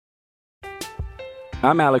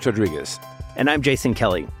I'm Alex Rodriguez. And I'm Jason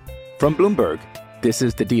Kelly. From Bloomberg, this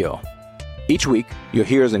is The Deal. Each week, you'll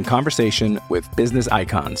hear us in conversation with business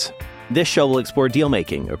icons. This show will explore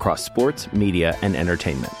deal-making across sports, media, and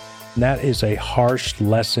entertainment. That is a harsh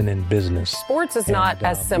lesson in business. Sports is not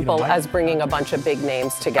as simple as bringing a bunch of big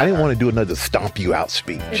names together. I didn't want to do another stomp you out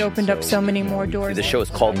speech. It opened up so many more doors. The show is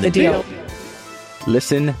called The Deal.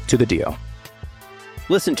 Listen to The Deal.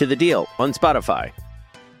 Listen to The Deal on Spotify.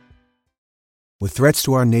 With threats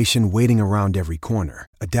to our nation waiting around every corner,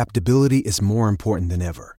 adaptability is more important than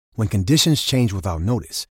ever. When conditions change without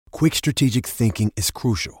notice, quick strategic thinking is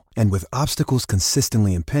crucial. And with obstacles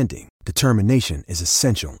consistently impending, determination is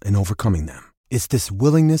essential in overcoming them. It's this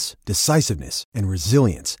willingness, decisiveness, and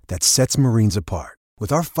resilience that sets Marines apart.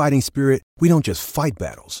 With our fighting spirit, we don't just fight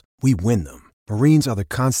battles, we win them. Marines are the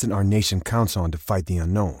constant our nation counts on to fight the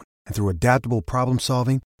unknown. And through adaptable problem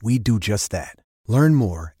solving, we do just that. Learn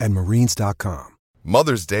more at marines.com.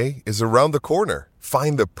 Mother's Day is around the corner.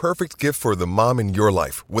 Find the perfect gift for the mom in your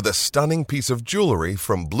life with a stunning piece of jewelry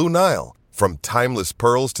from Blue Nile. From timeless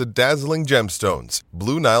pearls to dazzling gemstones,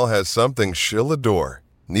 Blue Nile has something she'll adore.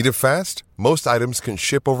 Need it fast? Most items can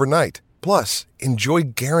ship overnight. Plus, enjoy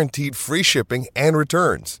guaranteed free shipping and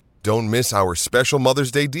returns. Don't miss our special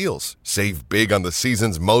Mother's Day deals. Save big on the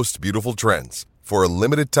season's most beautiful trends. For a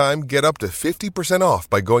limited time, get up to 50% off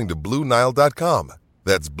by going to BlueNile.com.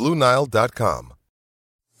 That's BlueNile.com.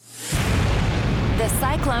 The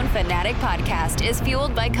Cyclone Fanatic podcast is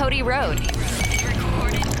fueled by Cody Road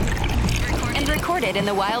and recorded in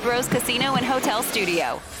the Wild Rose Casino and Hotel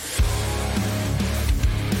Studio.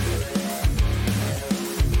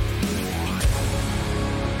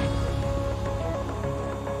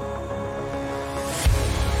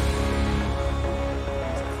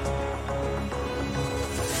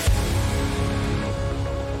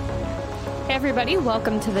 Hey everybody,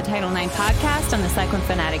 welcome to the Title IX podcast on the Cyclone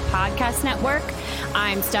Fanatic Podcast Network.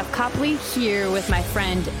 I'm Steph Copley here with my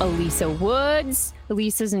friend Elisa Woods.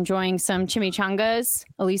 Elisa's enjoying some chimichangas.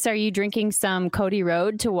 Elisa, are you drinking some Cody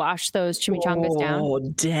Road to wash those chimichangas down? Oh,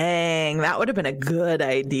 dang. That would have been a good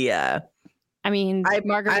idea. I mean,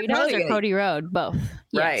 margaritas or Cody Road, both.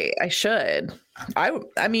 Yes. Right. I should.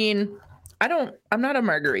 I mean, I'm not a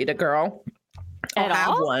margarita girl.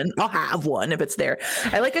 I'll have one if it's there.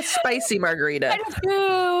 I like a spicy margarita. I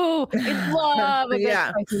do. I love a good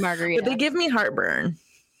spicy margarita. But they give me heartburn.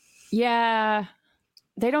 Yeah.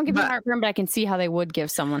 They don't give me heartburn, but I can see how they would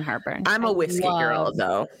give someone heartburn. I'm a whiskey girl,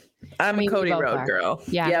 though. I'm a Cody Road girl.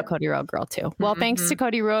 Yeah, I'm a Cody Road girl, too. Well, thanks to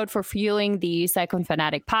Cody Road for fueling the Cyclone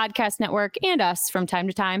Fanatic Podcast Network and us from time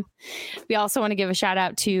to time. We also want to give a shout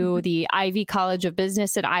out to the Ivy College of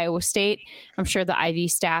Business at Iowa State. I'm sure the Ivy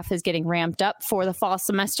staff is getting ramped up for the fall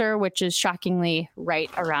semester, which is shockingly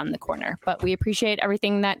right around the corner. But we appreciate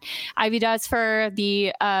everything that Ivy does for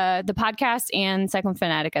the podcast and Cyclone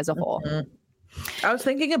Fanatic as a whole. I was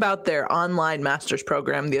thinking about their online master's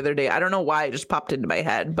program the other day. I don't know why it just popped into my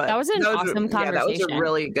head, but that was an awesome conversation. Yeah, that was a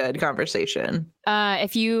really good conversation. Do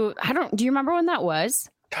you remember when that was?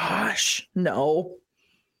 Gosh, no.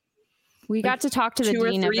 We got to talk to the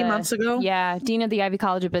dean 3 months ago. Yeah, dean of the Ivy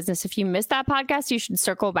College of Business. If you missed that podcast, you should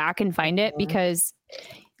circle back and find it because,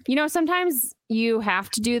 sometimes you have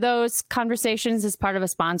to do those conversations as part of a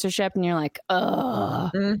sponsorship and you're like, ugh.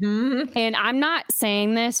 And I'm not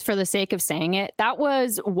saying this for the sake of saying it. That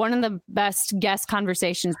was one of the best guest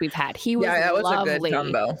conversations we've had. He was that was lovely. A good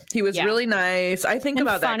combo. He was really nice. I think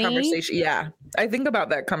about that conversation. Yeah. I think about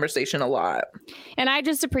that conversation a lot. And I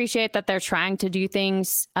just appreciate that they're trying to do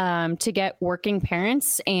things to get working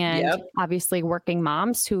parents and obviously working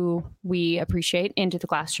moms who we appreciate into the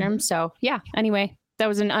classroom. So yeah, anyway. That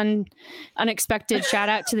was an unexpected shout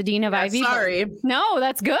out to the dean of Ivy. Sorry. No,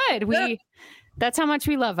 that's good. That's how much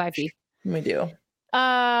we love Ivy. We do.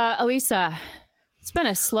 Elisa, it's been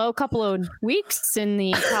a slow couple of weeks in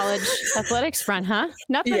the college athletics front, huh?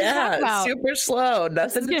 Nothing to talk about. Super slow.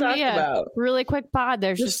 Nothing to talk about. Really quick pod.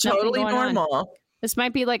 There's just totally going normal. On. This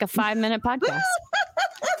might be like a 5-minute podcast.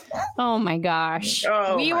 Oh my gosh.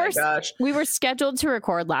 We were scheduled to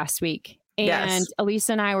record last week. And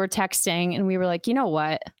Elisa and I were texting and we were like, you know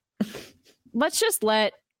what? Let's just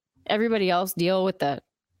let everybody else deal with the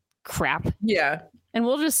crap. Yeah. And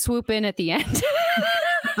we'll just swoop in at the end.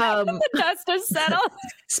 The dust has settled.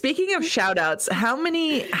 Speaking of shout outs, how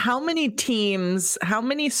many teams, how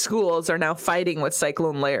many schools are now fighting with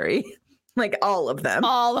Cyclone Larry? Like all of them.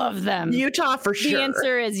 All of them. Utah for sure. The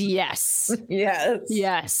answer is yes. Yes.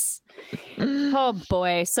 Yes. Oh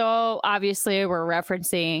boy. So obviously we're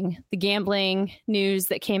referencing the gambling news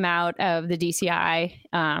that came out of the DCI.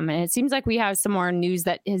 And it seems like we have some more news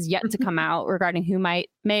that has yet to come out regarding who may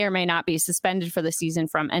or may not be suspended for the season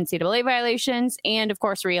from NCAA violations and of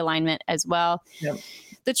course realignment as well. Yep.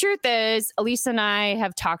 The truth is, Elisa and I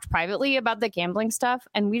have talked privately about the gambling stuff,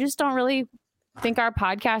 and we just don't really think our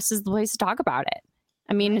podcast is the place to talk about it.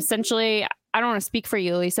 I mean, essentially, I don't want to speak for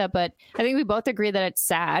you, Elisa, but I think we both agree that it's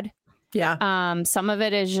sad. Yeah. Some of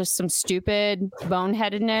it is just some stupid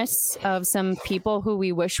boneheadedness of some people who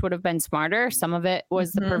we wish would have been smarter. Some of it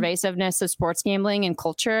was the pervasiveness of sports gambling and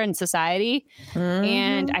culture and society.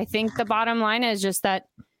 And I think the bottom line is just that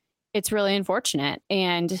it's really unfortunate.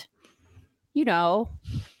 And, you know,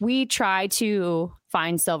 we try to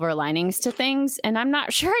find silver linings to things, and I'm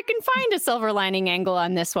not sure I can find a silver lining angle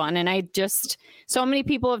on this one. And I just, so many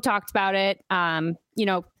people have talked about it. You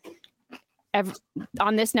know,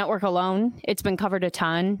 on this network alone, it's been covered a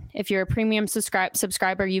ton. If you're a premium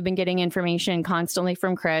subscriber, you've been getting information constantly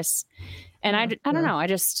from Chris. And I don't know. I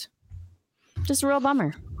just a real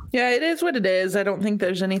bummer. Yeah, it is what it is. I don't think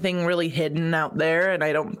there's anything really hidden out there. And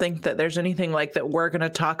I don't think that there's anything like that we're going to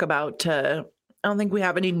talk about. I don't think we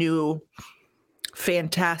have any new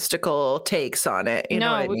fantastical takes on it. You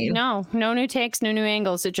know what I mean? No new takes, no new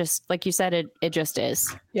angles. It just, like you said, it just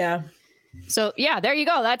is. Yeah. So yeah, there you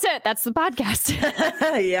go. That's it. That's the podcast.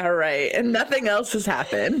 Yeah, right. And nothing else has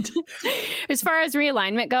happened. As far as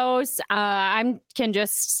realignment goes, I can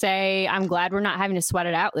just say I'm glad we're not having to sweat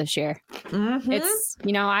it out this year. It's,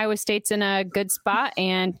 you know, Iowa State's in a good spot,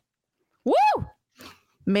 and woo,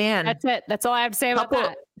 man, that's it. That's all I have to say about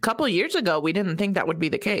that. A couple years ago, we didn't think that would be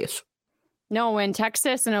the case. No, when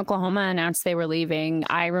Texas and Oklahoma announced they were leaving,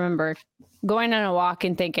 I remember going on a walk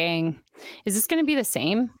and thinking, is this going to be the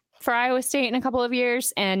same for Iowa State in a couple of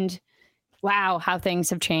years? And wow, how things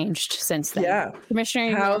have changed since then. Yeah.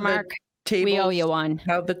 Commissioner Mark, we owe you one.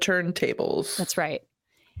 How the turntables. That's right.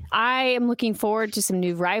 I am looking forward to some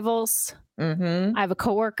new rivals. I have a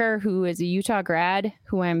coworker who is a Utah grad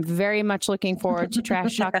who I'm very much looking forward to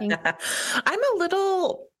trash talking.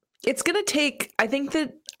 It's going to take, I think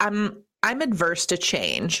that I'm adverse to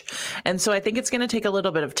change. And so I think it's going to take a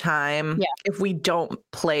little bit of time if we don't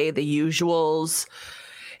play the usuals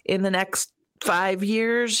in the next 5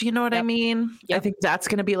 years. You know what I mean? I think that's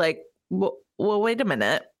going to be like, well, wait a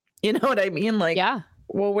minute. You know what I mean? Like,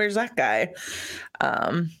 well, where's that guy?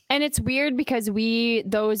 And it's weird because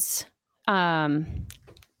those,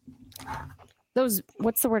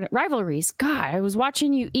 what's the word? Rivalries. God, I was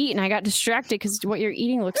watching you eat and I got distracted because what you're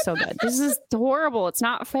eating looks so good. This is horrible. It's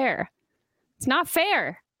not fair. It's not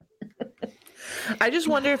fair. I just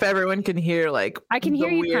wonder if everyone can hear, like, I can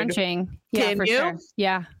hear you crunching. Yeah, can for you? Sure.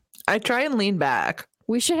 Yeah. I try and lean back.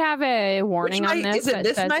 We should have a warning on this. Is it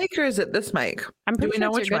this mic or is it this mic? I'm pretty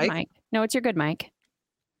sure it's your good mic. No, it's your good mic.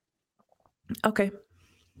 Okay.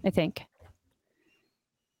 I think.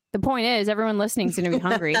 The point is, everyone listening is going to be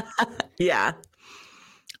hungry. Yeah.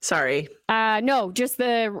 Sorry. No, just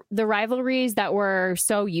the rivalries that we're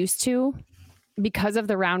so used to because of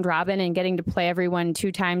the round robin and getting to play everyone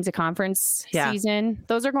 2 times a conference season.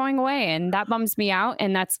 Those are going away, and that bums me out.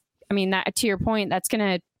 And that's, I mean, that to your point, that's going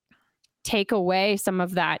to take away some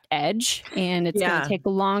of that edge, and it's going to take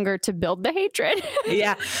longer to build the hatred.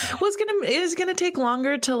 Yeah. Well, it is going to take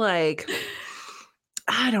longer to, like,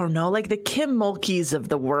 I don't know, like the Kim Mulkeys of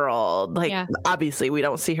the world. Like, obviously we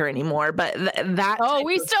don't see her anymore, but that. Oh,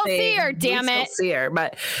 we still see her. Damn it. See her,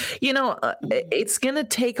 but you know, it's gonna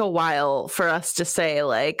take a while for us to say,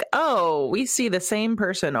 like, oh, we see the same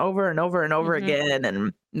person over and over and over again,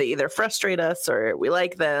 and they either frustrate us or we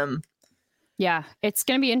like them. Yeah, it's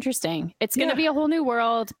gonna be interesting. It's gonna be a whole new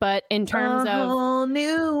world, but in terms of a whole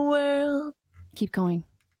new world. Keep going.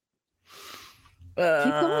 Keep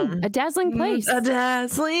going. A dazzling place. A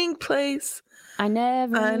dazzling place. I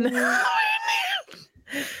never knew.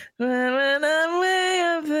 When I'm way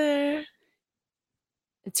up there.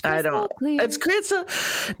 It's crystal clear. It's crystal.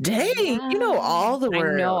 Dang, you know all the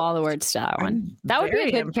words. I know all the words to that one. That would be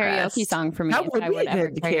a good karaoke song for me. That would be a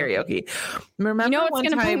good karaoke. Remember, you know what's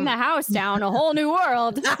going to bring the house down? A whole new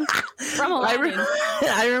world. From Aladdin.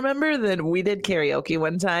 I remember that we did karaoke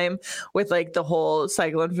one time with like the whole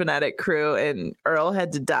Cyclone Fanatic crew, and Earl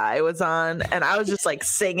Had to Die was on, and I was just like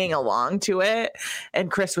singing along to it,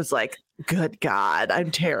 and Chris was like, "Good God,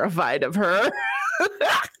 I'm terrified of her."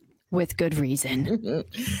 With good reason.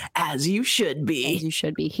 As you should be. As you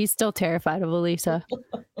should be. He's still terrified of Elisa.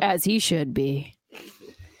 As he should be.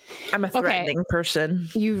 I'm a threatening person.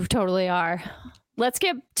 You totally are. let's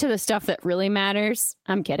get to the stuff that really matters.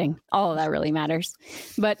 I'm kidding. All of that really matters.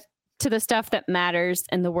 But to the stuff that matters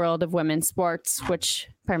in the world of women's sports, which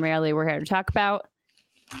primarily we're here to talk about.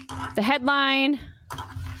 The headline,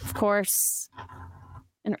 of course,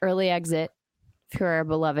 an early exit for our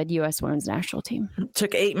beloved U.S. women's national team.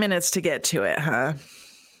 Took 8 minutes to get to it, huh?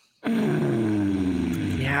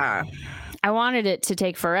 Yeah. I wanted it to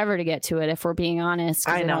take forever to get to it, if we're being honest.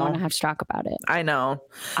 I don't want to have to talk about it. I know.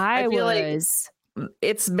 I feel like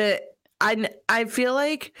it's been... I feel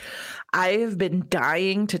like I've been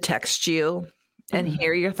dying to text you and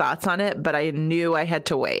hear your thoughts on it, but I knew I had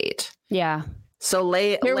to wait. Yeah. So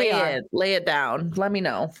lay it down. Let me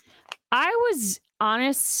know. I was,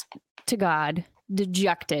 honest to God,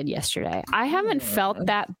 dejected yesterday. I haven't felt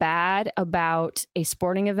that bad about a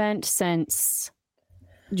sporting event since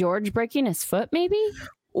George breaking his foot, maybe.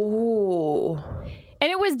 Ooh. And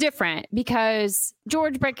it was different because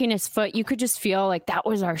George breaking his foot, you could just feel like that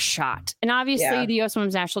was our shot. And obviously the U.S.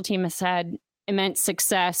 women's national team has had immense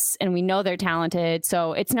success and we know they're talented.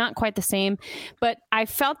 So it's not quite the same. But I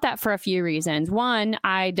felt that for a few reasons. One,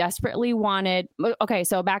 I desperately wanted... Okay,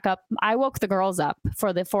 so back up. I woke the girls up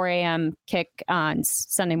for the 4 a.m. kick on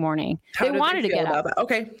Sunday morning. They wanted to get up.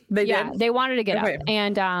 Okay, they did? They wanted to get up.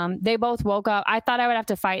 And they both woke up. I thought I would have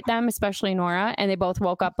to fight them, especially Nora. And they both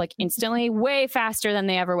woke up like instantly, way faster than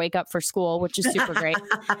they ever wake up for school, which is super great.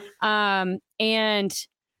 And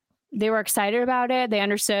they were excited about it. They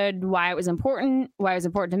understood why it was important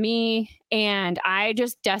to me. And I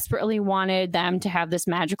just desperately wanted them to have this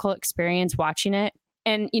magical experience watching it.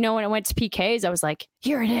 And, you know, when it went to PKs, I was like,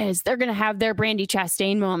 here it is. They're going to have their Brandi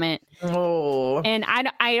Chastain moment. Oh. And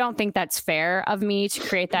I don't think that's fair of me to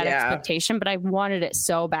create that expectation, but I wanted it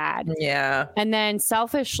so bad. Yeah. And then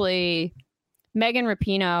selfishly, Megan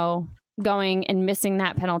Rapinoe going and missing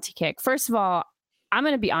that penalty kick. First of all, I'm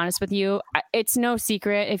going to be honest with you. It's no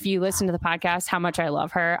secret if you listen to the podcast how much I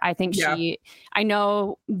love her. I think I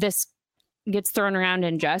know this gets thrown around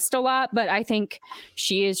in jest a lot, but I think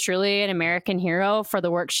she is truly an American hero for the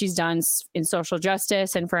work she's done in social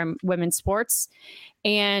justice and for women's sports.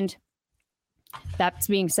 And that's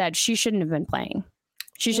being said, she shouldn't have been playing.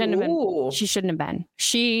 She shouldn't have been. She shouldn't have been.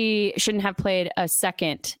 She shouldn't have played a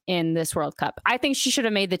second in this World Cup. I think she should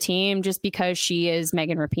have made the team just because she is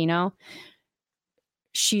Megan Rapinoe.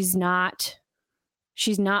 She's not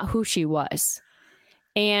who she was.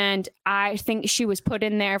 And I think she was put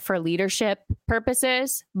in there for leadership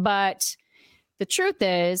purposes. But the truth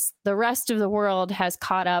is the rest of the world has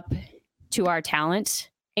caught up to our talent,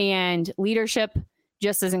 and leadership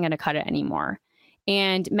just isn't going to cut it anymore.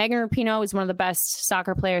 And Megan Rapinoe is one of the best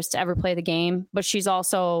soccer players to ever play the game, but she's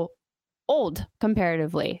also old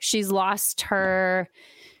comparatively. She's lost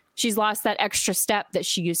that extra step that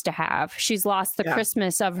she used to have. She's lost the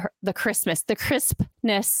crispness of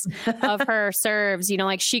her serves. You know,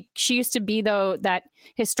 like she used to be that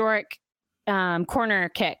historic corner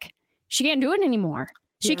kick. She can't do it anymore.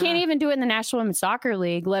 She can't even do it in the National Women's Soccer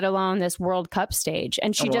League, let alone this World Cup stage.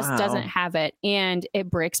 And she just doesn't have it. And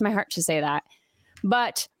it breaks my heart to say that.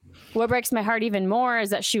 But what breaks my heart even more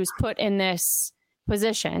is that she was put in this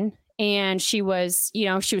position. And she was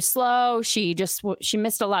slow. She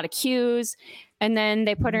missed a lot of cues. And then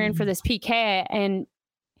they put her in for this PK. And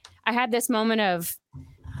I had this moment of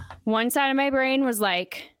one side of my brain was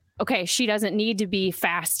like, okay, she doesn't need to be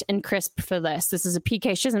fast and crisp for this. This is a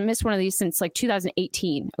PK. She hasn't missed one of these since like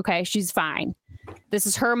 2018. Okay, she's fine. This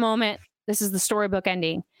is her moment. This is the storybook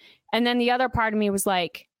ending. And then the other part of me was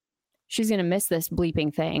like, she's going to miss this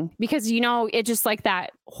bleeping thing because, you know, it just like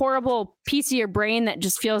that horrible piece of your brain that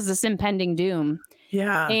just feels this impending doom.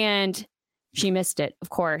 Yeah. And she missed it, of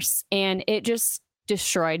course. And it just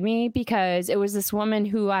destroyed me because it was this woman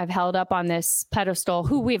who I've held up on this pedestal,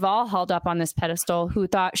 who we've all held up on this pedestal, who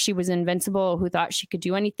thought she was invincible, who thought she could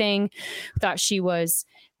do anything, who thought she was,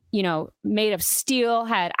 you know, made of steel,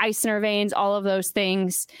 had ice in her veins, all of those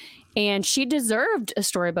things. And she deserved a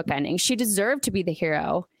storybook ending. She deserved to be the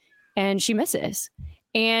hero. And she misses.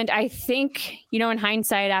 And I think, you know, in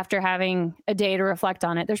hindsight, after having a day to reflect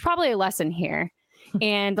on it, there's probably a lesson here.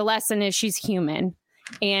 And the lesson is she's human.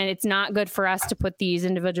 And it's not good for us to put these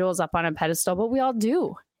individuals up on a pedestal, but we all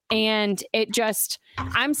do. And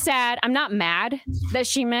I'm sad. I'm not mad that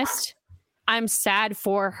she missed. I'm sad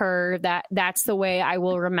for her that's the way I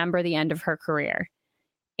will remember the end of her career.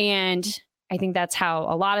 And I think that's how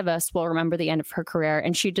a lot of us will remember the end of her career,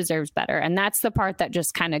 and she deserves better. And that's the part that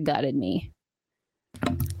just kind of gutted me.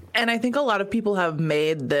 And I think a lot of people have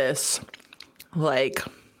made this like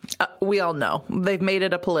We all know they've made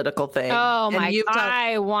it a political thing. Oh my God.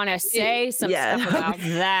 I want to say some stuff about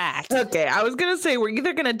that. Okay. I was going to say, we're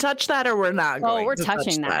either going to touch that or we're not going to. We're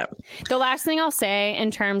touching that. The last thing I'll say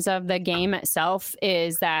in terms of the game itself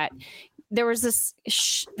is that there was this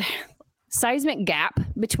seismic gap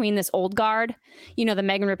between this old guard, the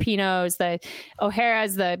Megan Rapinos, the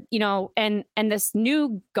O'Hara's, and this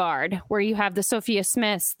new guard where you have the Sophia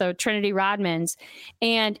Smiths, the Trinity Rodmans,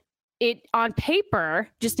 and it on paper,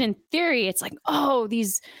 just in theory, it's like, oh,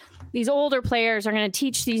 these older players are going to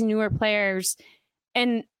teach these newer players.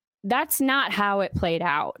 And that's not how it played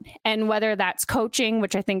out. And whether that's coaching,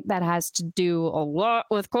 which I think that has to do a lot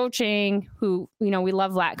with coaching, who, we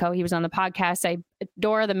love Vlatko. He was on the podcast. I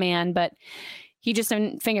adore the man, but he just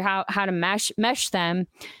didn't figure out how to mesh them.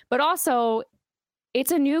 But also,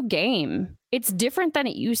 it's a new game. It's different than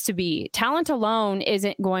it used to be. Talent alone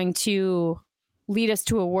isn't going to lead us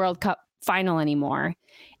to a World Cup final anymore.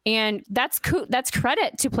 And that's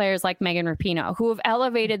credit to players like Megan Rapinoe, who have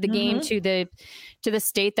elevated the game to the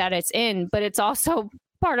state that it's in, but it's also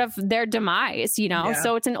part of their demise,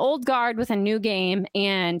 So it's an old guard with a new game,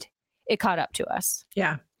 and it caught up to us.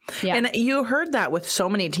 Yeah. And you heard that with so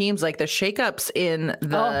many teams, like the shakeups in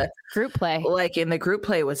the group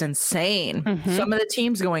play, was insane. Some of the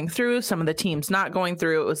teams going through, some of the teams not going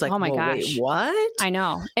through. It was like, oh my gosh, wait, what? I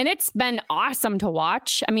know. And it's been awesome to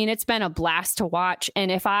watch. I mean, it's been a blast to watch.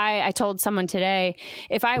 And if I told someone today,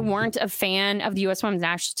 if I weren't a fan of the U.S. women's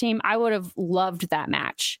national team, I would have loved that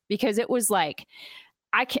match, because it was like,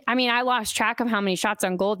 I lost track of how many shots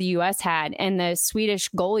on goal the U.S. had, and the Swedish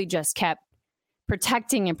goalie just kept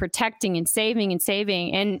protecting and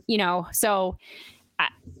saving. And, so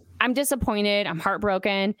I'm disappointed. I'm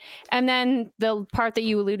heartbroken. And then the part that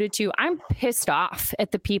you alluded to, I'm pissed off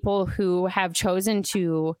at the people who have chosen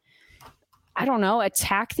to,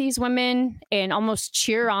 attack these women and almost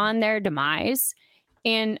cheer on their demise.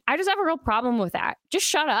 And I just have a real problem with that. Just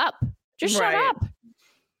shut up. Shut up.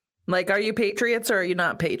 Like, are you patriots or are you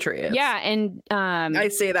not patriots? Yeah. And I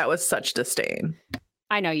say that with such disdain.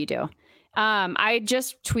 I know you do. I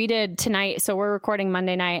just tweeted tonight. So we're recording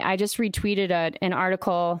Monday night. I just retweeted an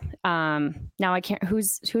article. Now I can't,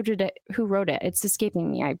 who wrote it? It's escaping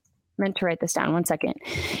me. I meant to write this down. 1 second.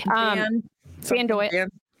 Dan Doyle.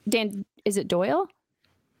 Dan, is it Doyle?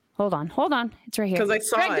 Hold on. It's right here. Because I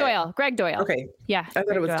saw Greg Doyle. Okay. Yeah. I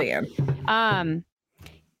thought it was Doyle. Dan.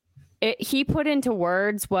 He put into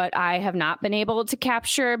words what I have not been able to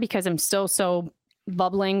capture because I'm still so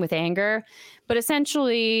bubbling with anger. But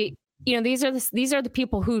essentially, these are the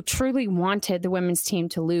people who truly wanted the women's team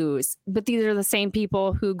to lose. But these are the same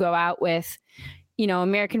people who go out with,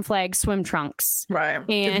 American flag swim trunks. Right.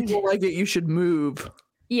 And if you don't like it, you should move.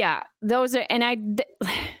 Yeah. Those are, and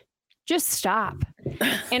just stop.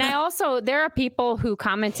 And there are people who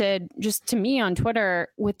commented just to me on Twitter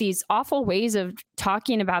with these awful ways of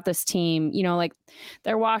talking about this team, like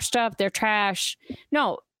they're washed up, they're trash.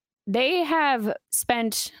 No, they have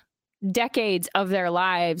spent decades of their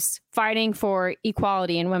lives fighting for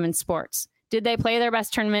equality in women's sports. Did they play their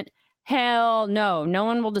best tournament? Hell no. No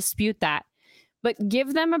one will dispute that. But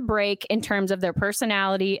give them a break in terms of their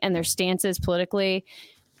personality and their stances politically.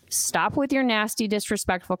 Stop with your nasty,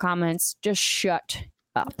 disrespectful comments. Just shut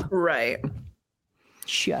up. Right.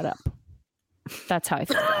 Shut up. That's how I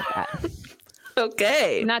feel about that.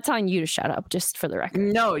 Okay. I'm not telling you to shut up, just for the record.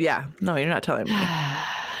 No, yeah. No, you're not telling me.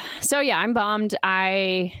 So yeah, I'm bummed.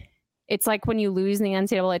 It's like when you lose in the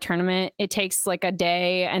NCAA tournament, it takes like a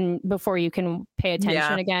day and before you can pay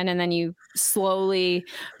attention again. And then you slowly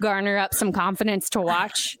garner up some confidence to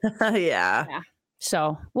watch. Yeah.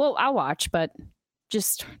 So, I'll watch, but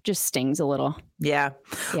just stings a little. Yeah.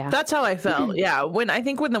 That's how I felt. Yeah. When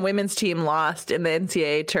the women's team lost in the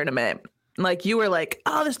NCAA tournament, like you were like,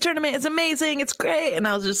 oh, this tournament is amazing. It's great. And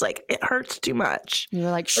I was just like, it hurts too much. You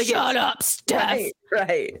were like shut up, Steph.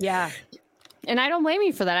 Right. Yeah. And I don't blame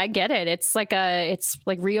you for that. I get it. It's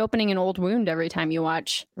like reopening an old wound every time you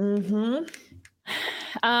watch. Mm-hmm.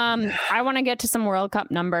 I want to get to some World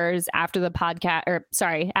Cup numbers after the podcast,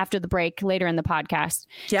 after the break later in the podcast.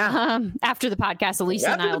 Yeah. After the podcast,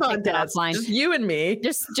 Elisa and I will take that offline. Just you and me.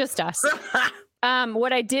 Just us.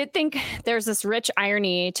 What I did think, there's this rich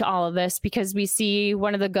irony to all of this because we see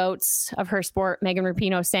one of the goats of her sport, Megan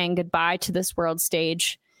Rapinoe, saying goodbye to this world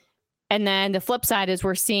stage. And then the flip side is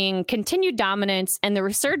we're seeing continued dominance and the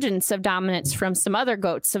resurgence of dominance from some other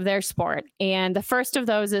goats of their sport. And the first of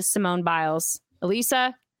those is Simone Biles.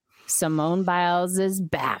 Elisa, Simone Biles is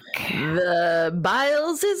back. The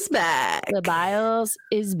Biles is back. The Biles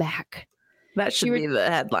is back. That should be the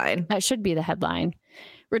headline. That should be the headline.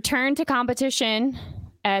 Return to competition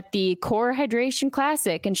at the Core Hydration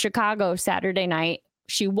Classic in Chicago Saturday night.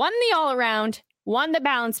 She won the all-around, won the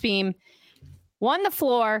balance beam, won the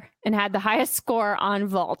floor, and had the highest score on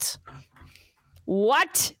vault.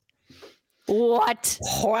 What? And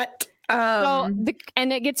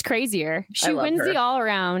it gets crazier. She wins the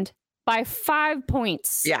all-around by 5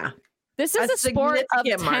 points. Yeah. This is a sport of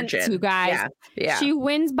tenths, you guys. Yeah. She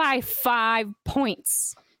wins by 5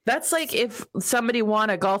 points. That's like if somebody won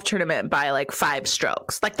a golf tournament by like 5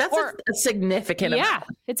 strokes. Like that's a significant amount. Yeah,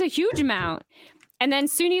 it's a huge amount. And then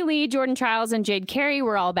Suni Lee, Jordan Chiles, and Jade Carey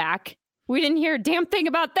were all back. We didn't hear a damn thing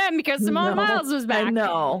about them because Simone Biles was back. I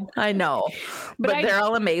know. But they're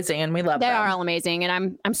all amazing and we love them. They are all amazing.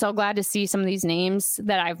 And I'm so glad to see some of these names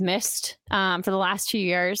that I've missed for the last 2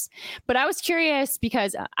 years. But I was curious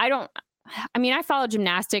because I follow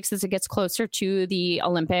gymnastics as it gets closer to the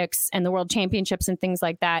Olympics and the World Championships and things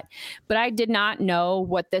like that. But I did not know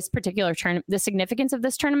what this particular tournament, the significance of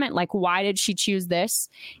this tournament, like why did she choose this?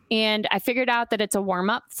 And I figured out that it's a warm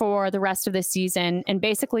up for the rest of the season and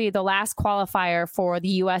basically the last qualifier for the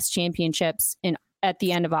U.S. Championships at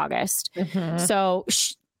the end of August. Mm-hmm. So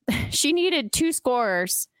she needed 2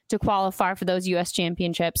 scorers to qualify for those U.S.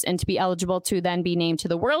 Championships and to be eligible to then be named to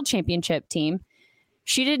the World Championship team.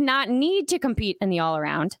 She did not need to compete in the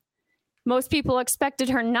all-around. Most people expected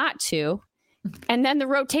her not to. And then the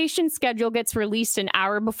rotation schedule gets released an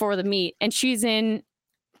hour before the meet, and she's in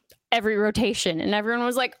every rotation. And everyone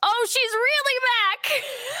was like, oh, she's really back.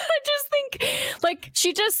 I just think, like,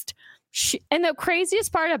 and the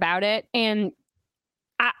craziest part about it, and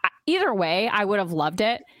either way, I would have loved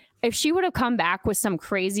it. If she would have come back with some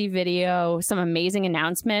crazy video, some amazing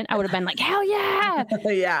announcement, I would have been like, hell yeah.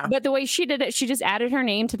 Yeah. But the way she did it, she just added her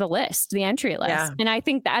name to the list, the entry list. Yeah. And I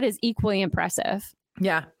think that is equally impressive.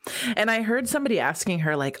 Yeah. And I heard somebody asking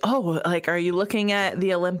her like, oh, like, are you looking at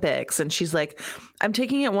the Olympics? And she's like, I'm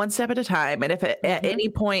taking it one step at a time. And if at any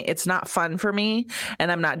point it's not fun for me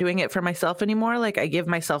and I'm not doing it for myself anymore, like I give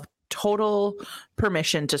myself total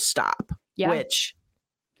permission to stop, which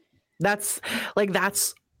that's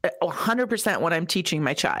 100% what I'm teaching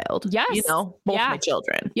my child. Yes. Both my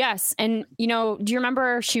children. Yes. And, do you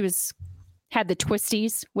remember she had the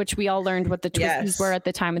twisties, which we all learned what the twisties were at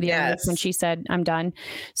the time of the Olympics when she said, I'm done.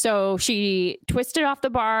 So she twisted off the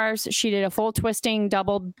bars. She did a full twisting,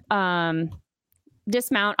 double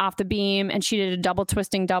dismount off the beam. And she did a double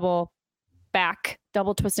twisting, double back,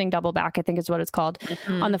 I think is what it's called,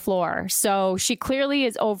 on the floor. So she clearly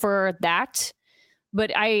is over that.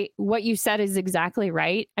 But what you said is exactly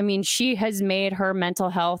right. I mean, she has made her mental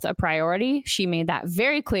health a priority. She made that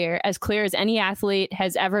very clear as any athlete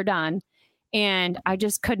has ever done. And I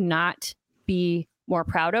just could not be more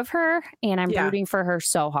proud of her. And I'm rooting for her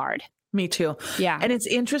so hard. Me too. Yeah. And it's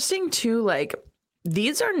interesting too, like,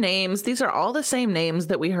 these are all the same names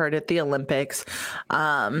that we heard at the Olympics.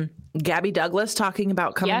 Gabby Douglas talking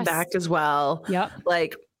about coming back as well. Yep.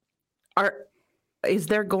 Like, is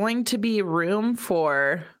there going to be room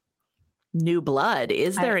for new blood?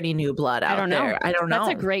 Is there any new blood out there? I don't know.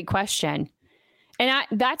 That's a great question. And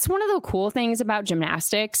that's one of the cool things about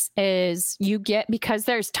gymnastics is because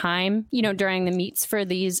there's time, during the meets for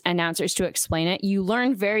these announcers to explain it, you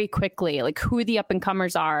learn very quickly, like who the up and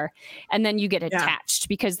comers are. And then you get attached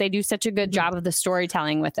because they do such a good job of the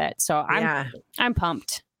storytelling with it. So I'm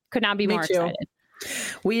pumped. Could not be more excited.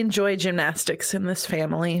 We enjoy gymnastics in this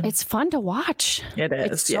family. It's fun to watch. It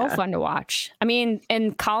is. It's so fun to watch. I mean,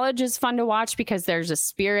 and college is fun to watch because there's a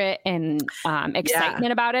spirit and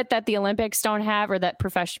excitement about it that the Olympics don't have, or that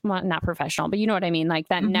not professional, but you know what I mean? Like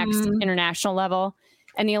that next international level.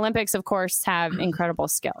 And the Olympics, of course, have incredible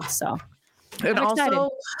skill. So. And also,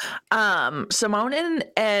 Simone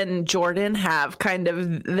and Jordan have kind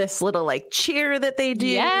of this little like cheer that they do.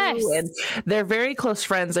 Yes. And they're very close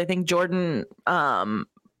friends. I think Jordan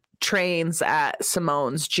trains at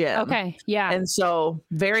Simone's gym. Okay. Yeah. And so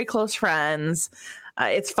very close friends.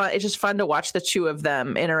 It's fun. It's just fun to watch the two of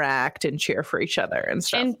them interact and cheer for each other and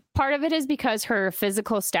stuff. And part of it is because her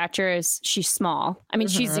physical stature she's small. I mean,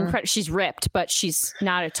 she's ripped, but she's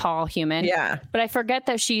not a tall human. Yeah. But I forget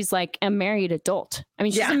that she's like a married adult. I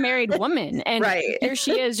mean, she's a married woman, and here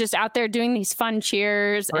she is just out there doing these fun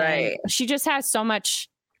cheers. And she just has so much.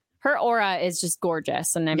 Her aura is just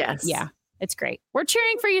gorgeous, and it's great. We're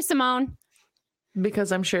cheering for you, Simone,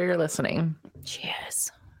 because I'm sure you're listening. She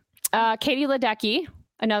is. Katie Ledecky,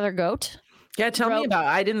 another GOAT. Yeah, tell me about it.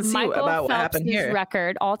 I didn't see about what happened here.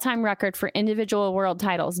 All-time record for individual world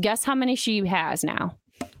titles. Guess how many she has now?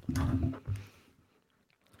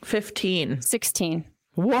 15. 16.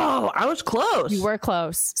 Whoa, I was close. You were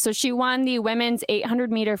close. So she won the women's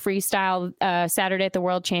 800-meter freestyle Saturday at the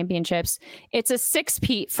World Championships. It's a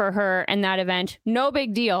 6-peat for her in that event. No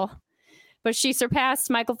big deal. But she surpassed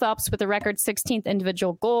Michael Phelps with a record 16th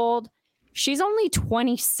individual gold. She's only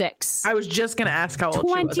 26. I was just going to ask how old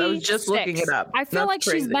she was. I was just looking it up. I feel like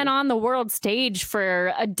she's been on the world stage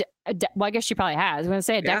for well, I guess she probably has. I'm going to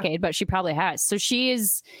say a decade, but she probably has. So she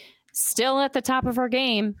is still at the top of her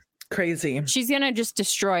game. Crazy. She's going to just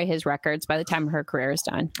destroy his records by the time her career is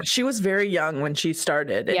done. She was very young when she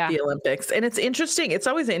started at the Olympics. And it's interesting. It's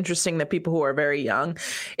always interesting that people who are very young,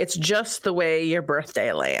 it's just the way your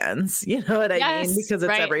birthday lands. You know what I mean? Because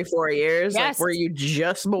it's every 4 years. Like, were you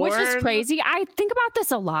just born? Which is crazy. I think about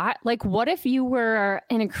this a lot. Like, what if you were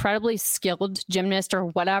an incredibly skilled gymnast or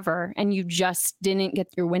whatever, and you just didn't get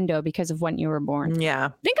your window because of when you were born?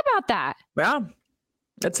 Yeah. Think about that. Well,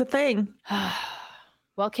 that's a thing.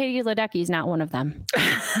 Well, Katie Ledecky is not one of them.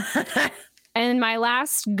 And my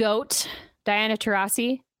last GOAT, Diana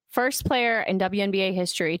Taurasi, first player in WNBA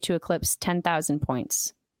history to eclipse 10,000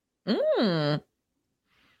 points. I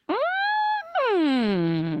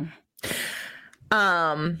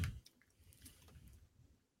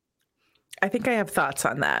think I have thoughts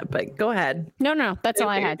on that, but go ahead. No, that's all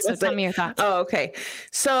I had. So tell me your thoughts. Oh, okay.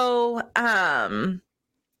 So,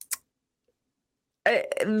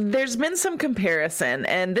 there's been some comparison,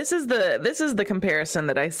 and this is the comparison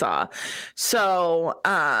that I saw. So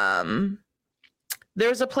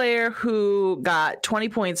there's a player who got 20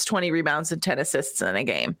 points, 20 rebounds, and 10 assists in a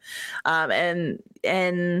game.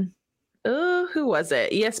 And who was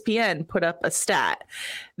it? ESPN put up a stat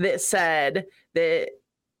that said that,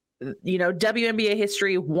 you know, WNBA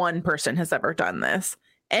history, one person has ever done this.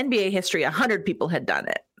 NBA history, 100 people had done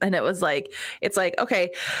it. And it was like, it's like,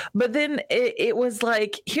 okay. But then it was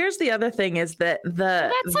like, here's the other thing is that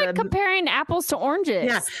that's like comparing apples to oranges.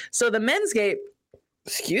 Yeah. So the men's game,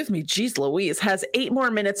 excuse me, geez Louise, has 8 more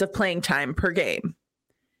minutes of playing time per game.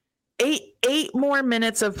 Eight more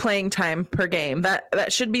minutes of playing time per game.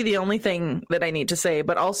 That should be the only thing that I need to say.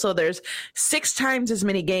 But also there's 6 times as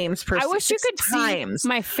many games per. I wish you could see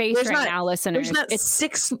my face now, listeners.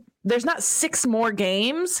 There's not 6 more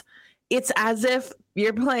games. It's as if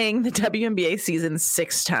you're playing the WNBA season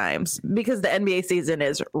 6 times, because the NBA season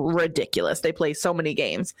is ridiculous. They play so many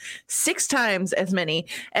games, 6 times as many.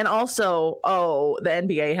 And also, the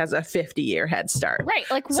NBA has a 50-year head start. Right.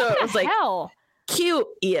 Like, what the hell? Like, cute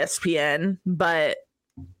ESPN, but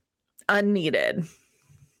unneeded.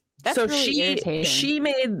 That's so really irritating. She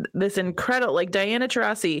made this incredible, like Diana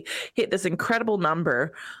Taurasi hit this incredible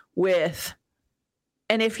number with,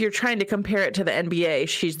 and if you're trying to compare it to the NBA,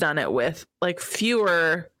 she's done it with like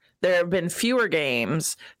there have been fewer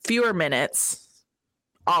games, fewer minutes,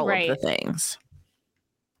 all of the things.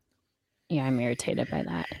 Yeah, I'm irritated by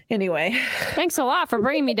that. Anyway. Thanks a lot for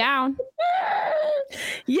bringing me down.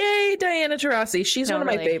 Yay, Diana Taurasi. She's one of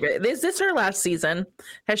my favorite. Is this her last season?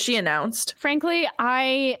 Has she announced? Frankly,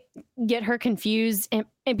 I get her confused and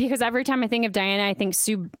because every time I think of Diana, I think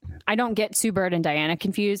I don't get Sue Bird and Diana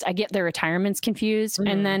confused. I get their retirements confused. Mm-hmm.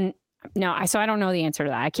 And then, so I don't know the answer to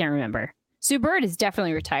that. I can't remember. Sue Bird is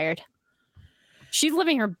definitely retired. She's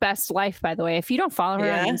living her best life, by the way. If you don't follow her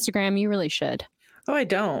on Instagram, you really should. Oh, I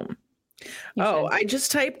don't. I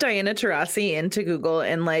just typed Diana Taurasi into Google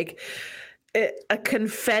and like a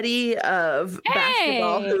confetti of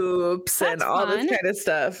basketball hoops and all this kind of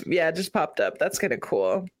stuff. Yeah, it just popped up. That's kind of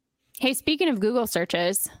cool. Hey, speaking of Google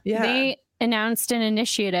searches, they announced an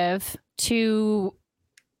initiative to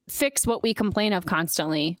fix what we complain of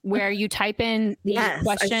constantly, where you type in the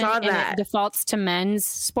question and it defaults to men's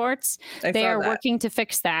sports. They are working to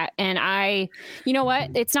fix that. And you know what?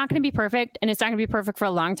 It's not going to be perfect, and it's not going to be perfect for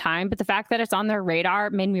a long time. But the fact that it's on their radar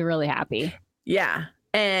made me really happy. Yeah.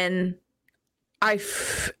 And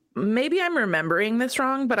maybe I'm remembering this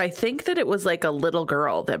wrong, but I think that it was like a little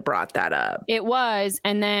girl that brought that up. It was.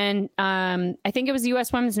 And then I think it was the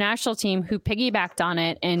U.S. women's national team who piggybacked on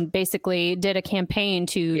it and basically did a campaign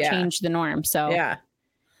to change the norm. So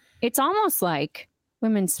it's almost like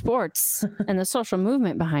women's sports and the social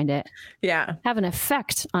movement behind it have an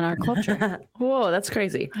effect on our culture. Whoa, that's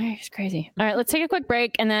crazy. It's crazy. All right, let's take a quick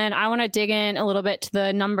break. And then I want to dig in a little bit to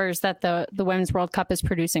the numbers that the Women's World Cup is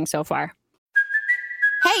producing so far.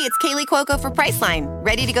 Hey, it's Kaylee Cuoco for Priceline.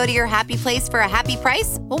 Ready to go to your happy place for a happy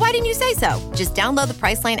price? Well, why didn't you say so? Just download the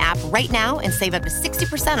Priceline app right now and save up to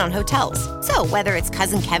 60% on hotels. So whether it's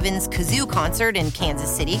Cousin Kevin's Kazoo Concert in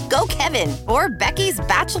Kansas City, go Kevin, or Becky's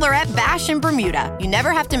Bachelorette Bash in Bermuda, you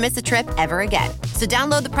never have to miss a trip ever again. So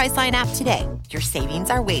download the Priceline app today. Your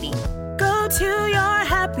savings are waiting. Go to your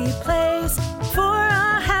happy place for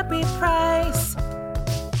a happy price.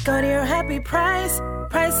 Go to your happy price,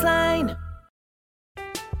 Priceline.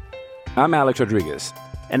 I'm Alex Rodriguez.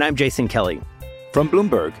 And I'm Jason Kelly. From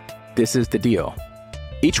Bloomberg, this is The Deal.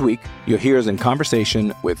 Each week, you'll hear us in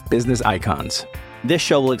conversation with business icons. This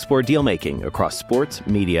show will explore deal-making across sports,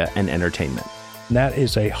 media, and entertainment. That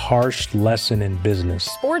is a harsh lesson in business.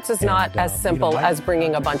 Sports is not as simple as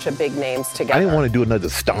bringing a bunch of big names together. I didn't want to do another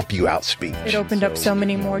stomp you out speech. It opened up so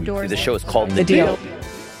many more doors. The show is called The Deal.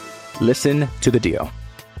 Listen to The Deal.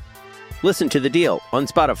 Listen to The Deal on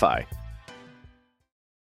Spotify.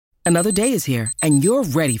 Another day is here, and you're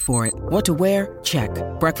ready for it. What to wear? Check.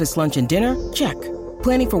 Breakfast, lunch, and dinner? Check.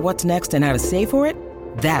 Planning for what's next and how to save for it?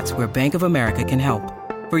 That's where Bank of America can help.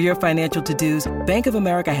 For your financial to-dos, Bank of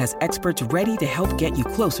America has experts ready to help get you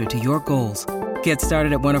closer to your goals. Get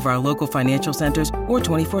started at one of our local financial centers or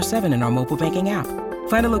 24/7 in our mobile banking app.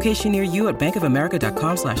 Find a location near you at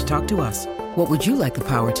bankofamerica.com/talktous. What would you like the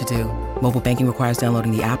power to do? Mobile banking requires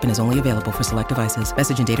downloading the app and is only available for select devices.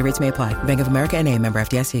 Message and data rates may apply. Bank of America NA, member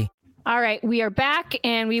FDIC. All right, we are back,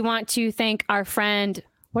 and we want to thank our friend.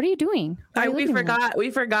 What are you doing? We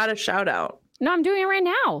forgot a shout out. No, I'm doing it right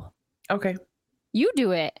now. Okay. You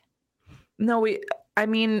do it. No,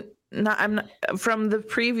 I'm not from the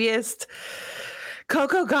previous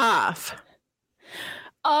Coco Gauff.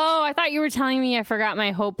 Oh, I thought you were telling me I forgot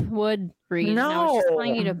my Hope Wood read. No. I was just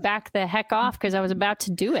telling you to back the heck off because I was about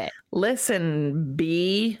to do it. Listen,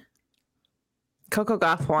 B. Coco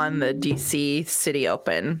Gauff won the DC City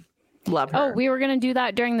Open. Love her. Oh, we were going to do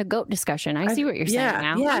that during the GOAT discussion. I see what you're saying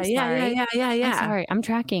now. Yeah. I'm sorry. I'm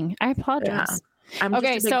tracking. I apologize. Yeah. I'm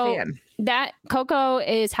just a big fan. That Coco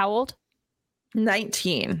is how old?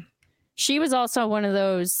 19. She was also one of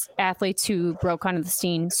those athletes who broke onto the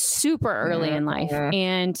scene super early in life.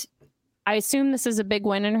 And I assume this is a big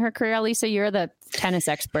win in her career. Lisa, you're the tennis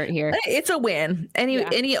expert here. It's a win.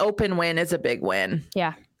 Any open win is a big win.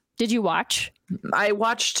 Yeah. Did you watch? I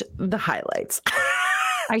watched the highlights.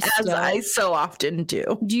 As I so often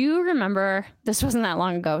do. Do you remember, this wasn't that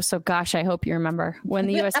long ago, so gosh, I hope you remember, when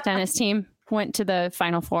the U.S. tennis team went to the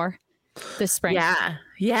Final Four this spring?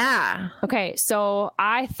 Yeah. Okay, so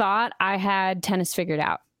I thought I had tennis figured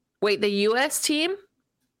out. Wait, the U.S. team?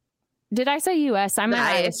 Did I say U.S.? I'm the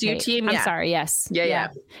ISU team. I'm sorry. Yes. Yeah.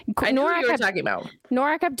 I knew what you were talking about.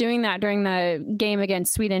 Nora kept doing that during the game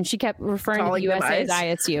against Sweden. She kept referring to the U.S. as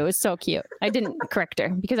ISU. It was so cute. I didn't correct her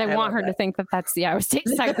because I want her to think that that's the Iowa State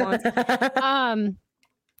Cyclones.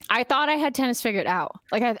 I thought I had tennis figured out.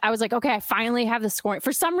 Like I was like, okay, I finally have the scoring.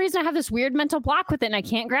 For some reason, I have this weird mental block with it, and I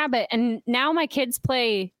can't grab it. And now my kids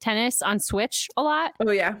play tennis on Switch a lot.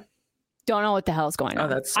 Oh yeah. Don't know what the hell is going on.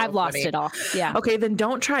 That's so I've lost it all. Yeah. Okay, then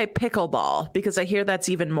don't try pickleball because I hear that's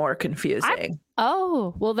even more confusing.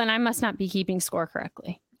 Well, then I must not be keeping score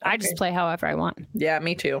correctly. Okay. I just play however I want. Yeah,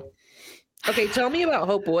 me too. Okay, tell me about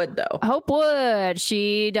Hope Wood, though. Hope Wood.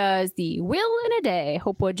 She does the Will in a Day,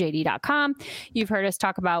 hopewoodjd.com. You've heard us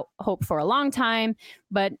talk about Hope for a long time,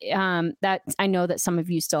 but that I know that some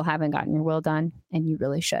of you still haven't gotten your will done, and you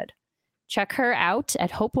really should. Check her out at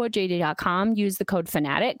hopewoodjd.com. Use the code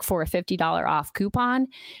FANATIC for a $50 off coupon.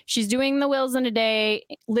 She's doing the wills in a day,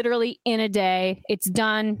 literally in a day. It's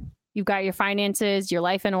done. You've got your finances, your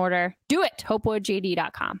life in order. Do it.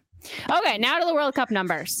 hopewoodjd.com. Okay, now to the World Cup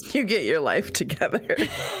numbers. You get your life together.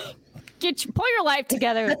 Pull your life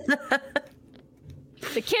together.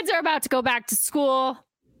 The kids are about to go back to school.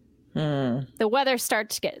 The weather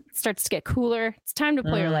starts to get cooler. It's time to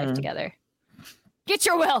pull your life together. Get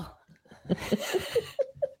your will.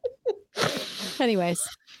 Anyways,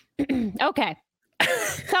 okay.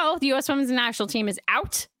 So the U.S. women's national team is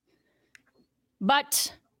out,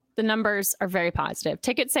 but the numbers are very positive.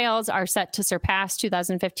 Ticket sales are set to surpass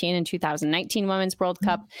 2015 and 2019 Women's World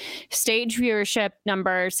Cup. Stage viewership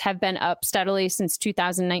numbers have been up steadily since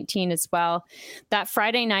 2019 as well. That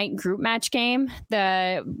Friday night group match game,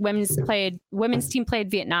 the women's team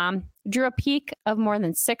played Vietnam, drew a peak of more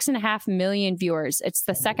than 6.5 million viewers. It's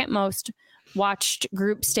the second most watched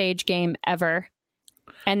group stage game ever.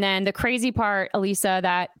 And then the crazy part, Elisa,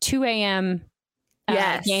 that 2 a.m.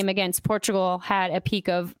 game against Portugal had a peak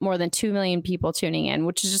of more than 2 million people tuning in,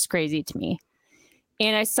 which is just crazy to me.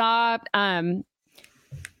 And I saw, I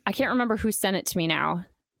can't remember who sent it to me now.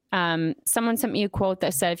 Someone sent me a quote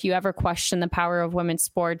that said, if you ever question the power of women's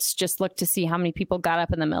sports, just look to see how many people got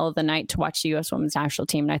up in the middle of the night to watch the U.S. women's national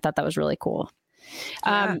team. And I thought that was really cool.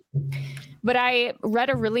 Yeah. But I read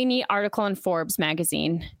a really neat article in Forbes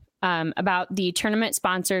magazine about the tournament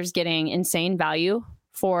sponsors getting insane value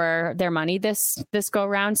for their money this go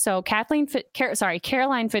round. So Caroline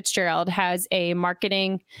Fitzgerald has a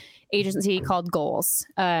marketing agency called Goals.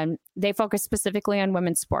 They focus specifically on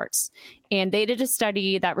women's sports. And they did a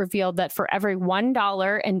study that revealed that for every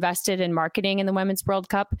 $1 invested in marketing in the Women's World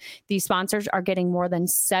Cup, these sponsors are getting more than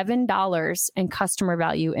 $7 in customer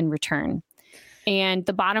value in return. And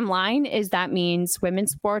the bottom line is that means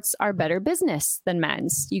women's sports are better business than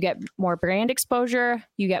men's. You get more brand exposure,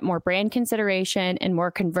 you get more brand consideration, and more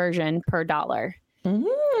conversion per dollar.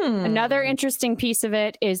 Another interesting piece of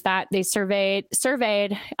it is that they surveyed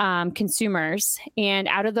consumers, and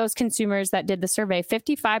out of those consumers that did the survey,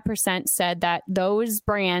 55% said that those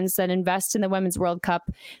brands that invest in the Women's World Cup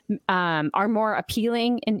are more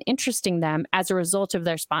appealing and interesting them as a result of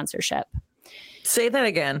their sponsorship. Say that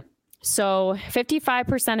again. So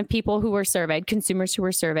 55% of people who were surveyed, consumers who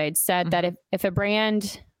were surveyed, said that if a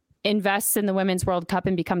brand invests in the Women's World Cup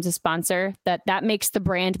and becomes a sponsor, that makes the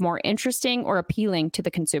brand more interesting or appealing to the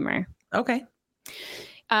consumer. Okay.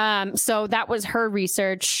 So that was her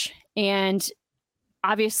research. And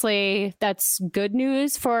obviously that's good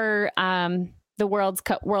news for the World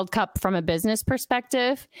Cup from a business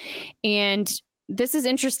perspective. And this is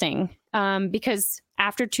interesting because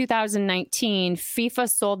after 2019, FIFA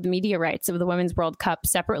sold the media rights of the Women's World Cup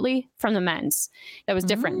separately from the men's. That was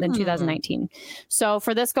different than 2019. So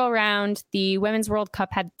for this go around, the Women's World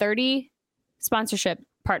Cup had 30 sponsorship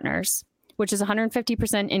partners, which is a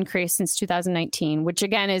 150% increase since 2019, which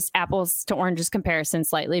again is apples to oranges comparison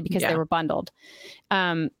slightly because they were bundled.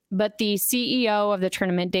 But the CEO of the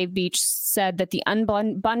tournament, Dave Beach, said that the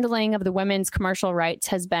unbundling of the women's commercial rights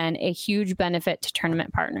has been a huge benefit to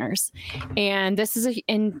tournament partners. And this is a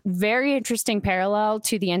very interesting parallel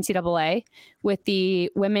to the NCAA with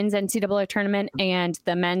the women's NCAA tournament and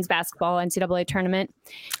the men's basketball NCAA tournament.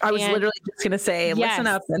 I was literally just going to say, listen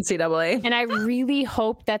up, NCAA. And I really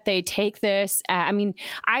hope that they take this. I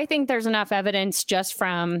think there's enough evidence just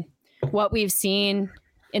from what we've seen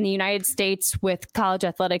in the United States with college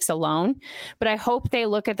athletics alone. But I hope they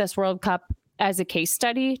look at this World Cup as a case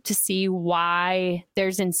study to see why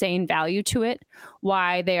there's insane value to it,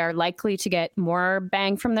 why they are likely to get more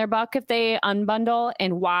bang from their buck if they unbundle,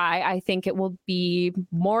 and why I think it will be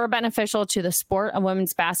more beneficial to the sport of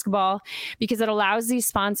women's basketball because it allows these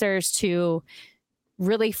sponsors to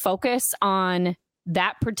really focus on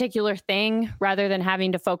that particular thing rather than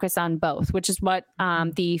having to focus on both, which is what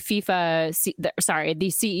the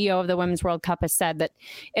CEO of the Women's World Cup has said, that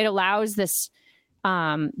it allows these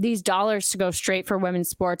dollars to go straight for women's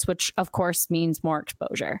sports, which of course means more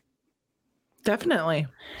exposure. Definitely.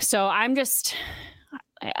 So I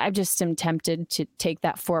just am tempted to take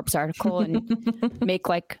that Forbes article and make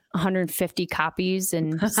like 150 copies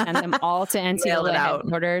and send them all to NCAA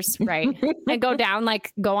headquarters. Right. And go on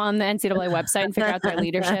the NCAA website and figure out their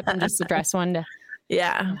leadership and just address one to.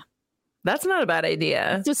 Yeah. That's not a bad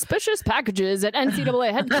idea. Suspicious packages at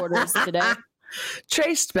NCAA headquarters today.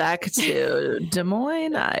 Traced back to Des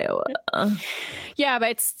Moines, Iowa. Yeah,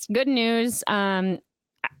 but it's good news.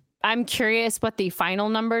 I'm curious what the final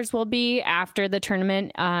numbers will be after the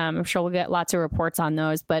tournament. I'm sure we'll get lots of reports on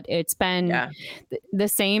those, but it's been the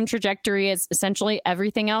same trajectory as essentially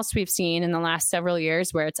everything else we've seen in the last several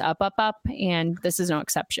years, where it's up, up, up, and this is no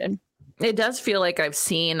exception. It does feel like I've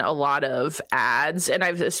seen a lot of ads, and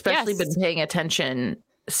I've especially been paying attention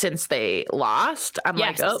since they lost. I'm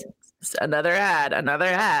like, oh, another ad.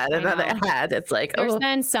 It's like, there's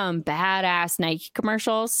been some badass Nike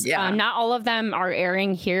commercials. Not all of them are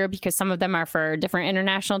airing here because some of them are for different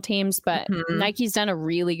international teams, but Nike's done a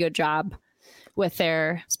really good job with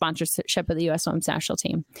their sponsorship of the U.S. Women's National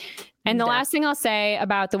Team. And the last thing I'll say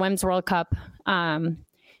about the Women's World Cup, I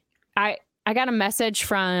got a message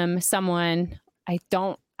from someone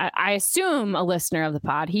I assume a listener of the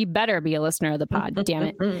pod. He better be a listener of the pod, damn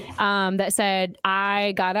it. That said,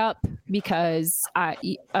 I got up because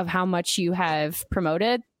of how much you have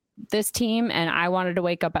promoted this team, and I wanted to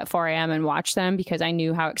wake up at 4 a.m. and watch them because I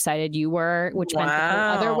knew how excited you were, which meant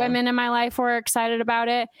that other women in my life were excited about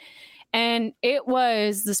it. And it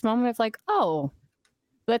was this moment of like, oh,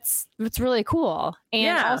 that's really cool.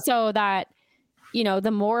 And also that,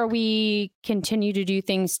 the more we continue to do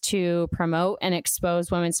things to promote and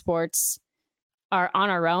expose women's sports are on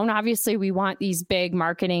our own. Obviously, we want these big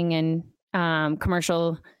marketing and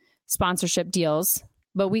commercial sponsorship deals,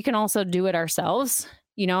 but we can also do it ourselves,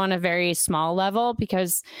 on a very small level,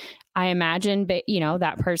 because I imagine,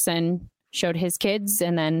 that person showed his kids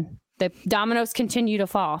and then the dominoes continue to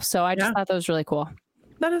fall. So I just thought that was really cool.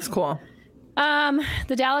 That is cool.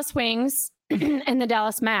 The Dallas Wings and the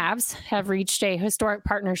Dallas Mavs have reached a historic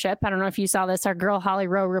partnership. I don't know if you saw this. Our girl Holly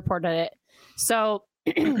Rowe reported it. So,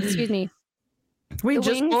 excuse me. We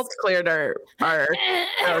just both cleared our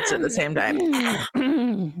throats at the same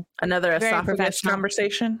time. Another Very esophagus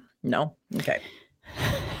conversation? No. Okay.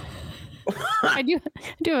 I do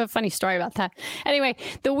have a funny story about that. Anyway,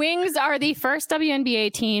 the Wings are the first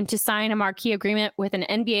WNBA team to sign a marquee agreement with an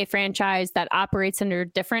NBA franchise that operates under a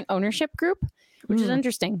different ownership group, which is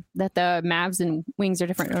interesting that the Mavs and Wings are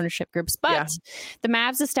different ownership groups. But the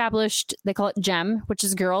Mavs established, they call it GEM, which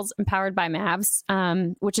is Girls Empowered by Mavs,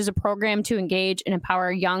 which is a program to engage and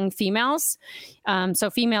empower young females.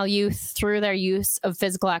 So female youth through their use of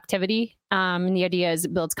physical activity. And the idea is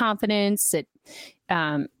it builds confidence. It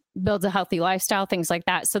builds a healthy lifestyle, things like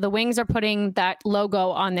that. So the Wings are putting that logo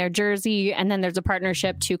on their jersey, and then there's a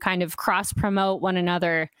partnership to kind of cross promote one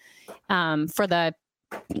another for the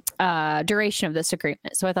duration of this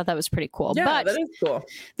agreement. So I thought that was pretty cool. Yeah, but that is cool.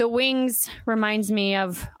 The Wings reminds me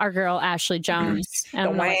of our girl Ashley Jones.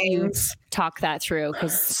 And the Wings talk that through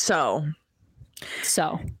so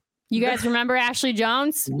you guys remember Ashley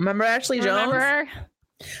Jones? Remember Ashley Jones? Remember her?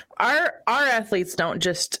 Our athletes don't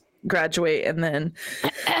just graduate and then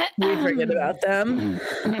we forget about them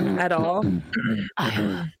at all.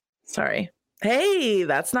 Sorry. Hey,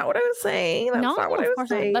 that's not what I was saying. That's not what I was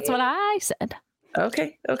saying. That's what I said.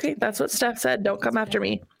 Okay. That's what Steph said. Don't come after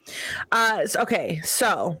me.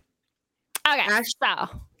 So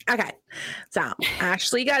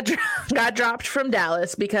Ashley got dropped from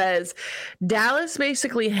Dallas because Dallas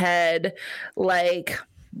basically had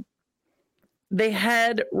they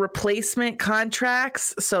had replacement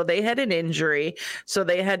contracts. So they had an injury. So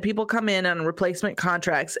they had people come in on replacement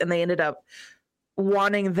contracts and they ended up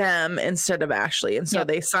wanting them instead of Ashley. And so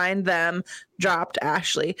they signed them, dropped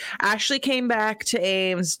Ashley. Ashley came back to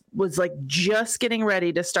Ames, was just getting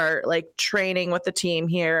ready to start training with the team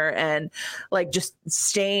here and just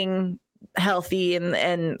staying healthy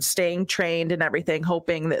and staying trained and everything,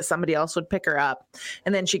 hoping that somebody else would pick her up.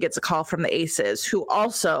 And then she gets a call from the Aces, who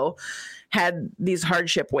also had these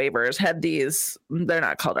hardship waivers, they're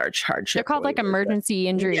not called hardship. They're called waivers, emergency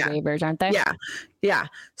injury waivers, aren't they? Yeah.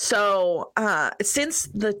 So since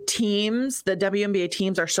the WNBA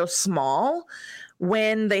teams are so small,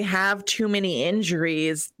 when they have too many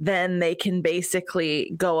injuries, then they can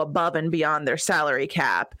basically go above and beyond their salary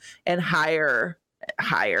cap and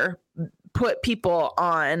put people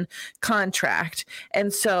on contract.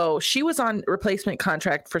 And so she was on replacement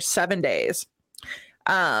contract for 7 days.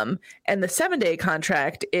 And the 7-day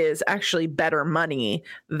contract is actually better money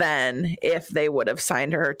than if they would have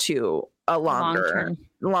signed her to a longer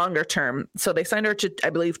term. So they signed her to, I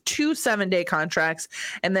believe, 2 7-day contracts.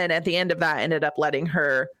 And then at the end of that ended up letting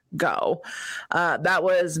her go. That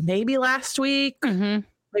was maybe last week,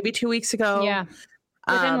 maybe 2 weeks ago. Yeah.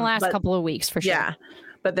 Within the last couple of weeks for sure. Yeah.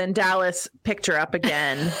 But then Dallas picked her up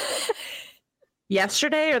again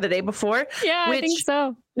yesterday or the day before. Yeah, I think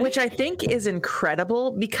so. Which I think is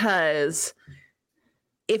incredible, because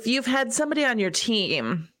if you've had somebody on your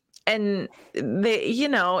team and they,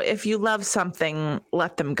 if you love something,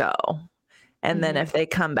 let them go. And then if they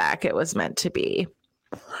come back, it was meant to be.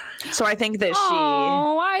 So I think that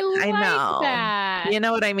I know that. You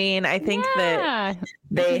know what I mean? I think that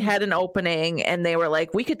they had an opening and they were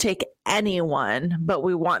like, we could take anyone, but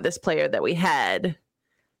we want this player that we had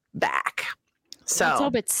back. So let's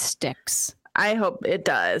hope it sticks. I hope it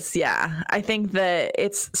does. Yeah. I think that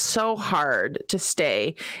it's so hard to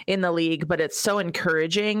stay in the league, but it's so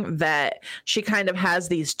encouraging that she kind of has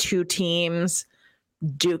these two teams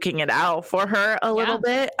duking it out for her a little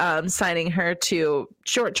bit, signing her to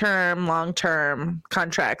short-term, long-term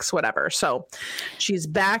contracts, whatever. So she's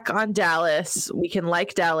back on Dallas. We can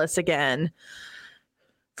like Dallas again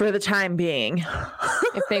for the time being.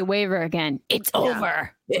 If they waiver again, it's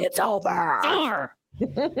over. It's over.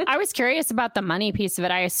 I was curious about the money piece of it.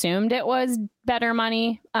 I assumed it was better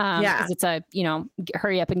money. Because it's a,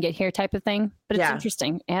 hurry up and get here type of thing. But it's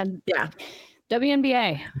interesting. And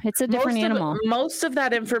WNBA, it's a different animal. Most of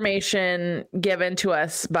that information given to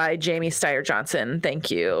us by Jamie Steyer Johnson. Thank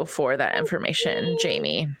you for that information,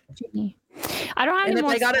 Jamie. I don't have any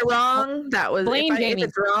more. If I got it wrong, that was blame Jamie. If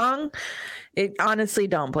it's wrong, honestly,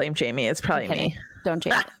 don't blame Jamie. It's probably me. Don't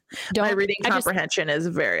Jamie. My reading comprehension is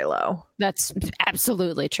very low. That's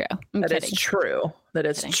absolutely true. That is true. That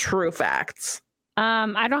is true facts.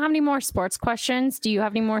 I don't have any more sports questions. Do you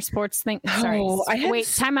have any more sports things? Sorry. Wait,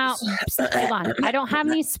 time out. Hold on. I don't have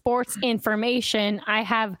any sports information. I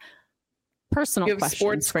have personal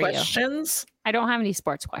questions for you. I don't have any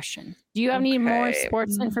sports questions. Do you have any more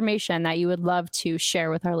sports information that you would love to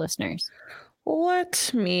share with our listeners?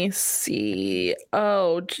 Let me see.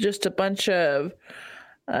 Oh, just a bunch of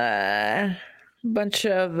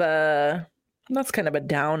that's kind of a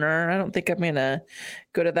downer. I don't think I'm gonna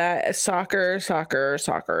go to that. Soccer.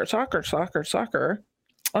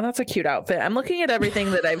 Oh, that's a cute outfit. I'm looking at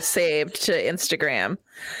everything that I've saved to Instagram.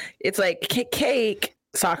 It's like cake,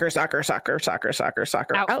 soccer, outfit,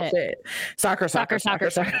 soccer.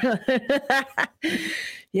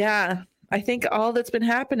 Yeah. I think all that's been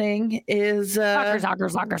happening is soccer.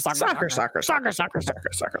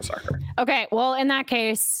 Okay, well, in that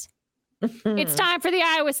case, it's time for the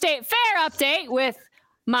Iowa State Fair update with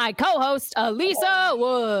my co-host, Elisa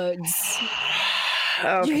Woods.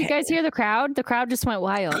 Okay. Did you guys hear the crowd? The crowd just went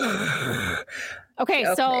wild. Okay,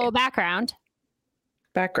 so background.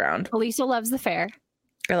 Elisa loves the fair.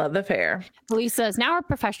 I love the fair. Elisa is now a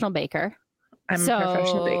professional baker. I'm a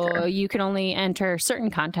professional baker. You can only enter certain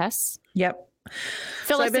contests. Yep.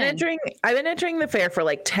 I've been entering the fair for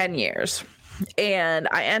like 10 years. And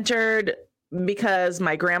I entered because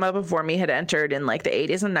my grandma before me had entered in like the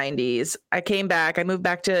 80s and 90s. I came back. I moved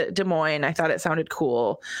back to Des Moines. I thought it sounded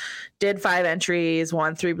cool. Did 5 entries,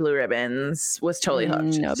 won 3 blue ribbons, was totally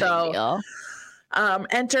hooked. No big deal.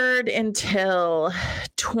 Entered until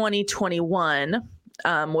 2021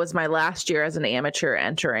 was my last year as an amateur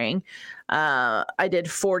entering. I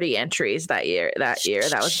did 40 entries that year. That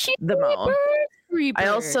was the most. I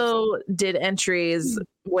also did entries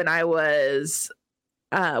when I was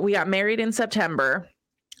we got married in September.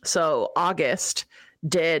 So August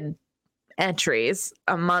did entries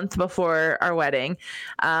a month before our wedding.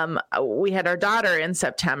 We had our daughter in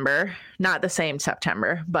September, not the same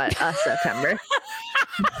September, but September.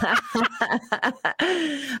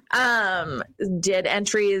 Did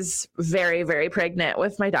entries very, very pregnant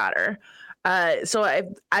with my daughter. So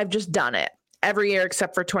I've just done it every year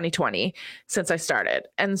except for 2020 since I started.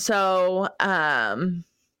 And so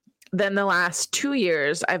then the last 2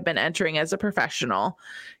 years I've been entering as a professional.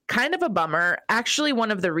 Kind of a bummer. Actually,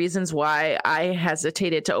 one of the reasons why I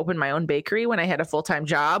hesitated to open my own bakery when I had a full-time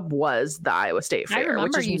job was the Iowa State Fair,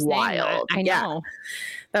 which is wild. I know.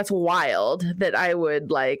 That's wild that I would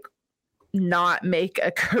like not make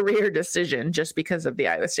a career decision just because of the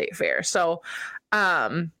Iowa State Fair. So,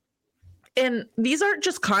 and these aren't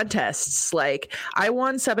just contests. Like I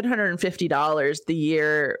won $750 the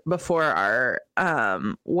year before our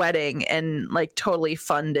wedding and like totally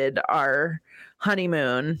funded our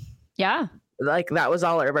honeymoon. Yeah. Like that was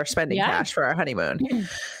all of our spending cash for our honeymoon.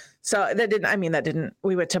 So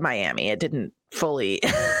we went to Miami. It didn't fully,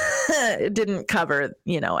 it didn't cover,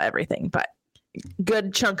 everything, but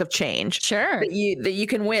good chunk of change that you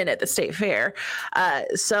can win at the state fair.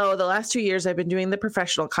 So the last 2 years I've been doing the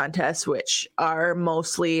professional contests, which are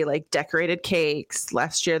mostly like decorated cakes.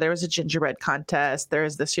 Last year there was a gingerbread contest. There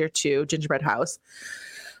is this year too, gingerbread house.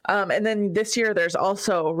 And then this year there's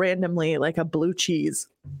also randomly like a blue cheese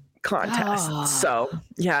contest. Oh. So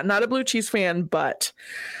yeah, not a blue cheese fan, but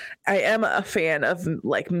I am a fan of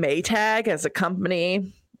like Maytag as a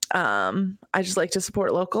company. I just like to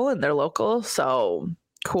support local and they're local. So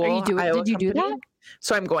cool. Did you do that?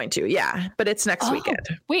 So I'm going to, yeah, but it's next weekend.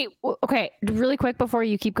 Wait, okay. Really quick before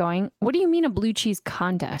you keep going. What do you mean a blue cheese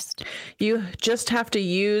contest? You just have to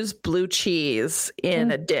use blue cheese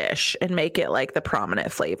in a dish and make it like the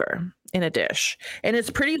prominent flavor in a dish. And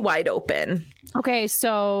it's pretty wide open. Okay.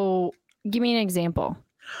 So give me an example.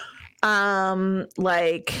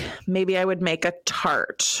 Like maybe I would make a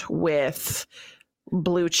tart with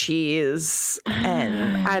blue cheese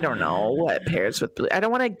and I don't know what pairs with blue. I don't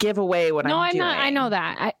want to give away what I'm doing. No, I'm not. I know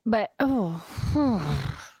that.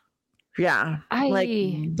 Yeah. Like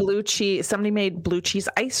blue cheese. Somebody made blue cheese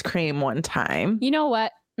ice cream one time. You know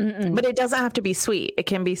what? But it doesn't have to be sweet. It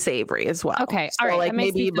can be savory as well. Okay. So all right. like that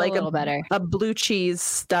makes maybe me feel like a little better. A blue cheese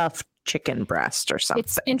stuffed chicken breast or something.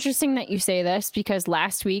 It's interesting that you say this because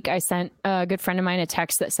last week I sent a good friend of mine a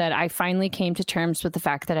text that said I finally came to terms with the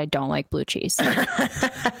fact that I don't like blue cheese.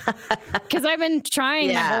 Because I've been trying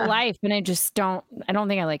my whole life and I don't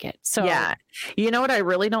think I like it. So yeah, you know what I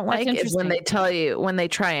really don't like is when they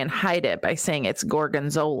try and hide it by saying it's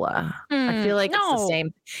gorgonzola. I feel like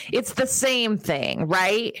it's the same thing,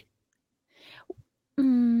 right?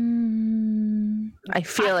 I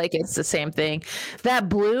feel like it's the same thing. That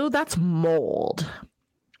blue, that's mold.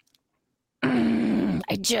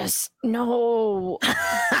 I just no.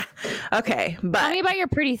 Okay, but tell me about your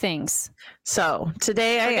pretty things. So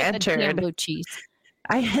today I entered blue cheese.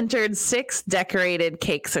 I entered 6 decorated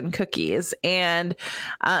cakes and cookies. And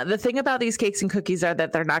the thing about these cakes and cookies are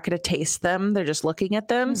that they're not going to taste them. They're just looking at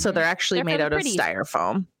them. So they're actually made out of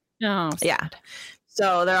styrofoam. Oh, yeah.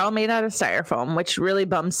 So they're all made out of styrofoam, which really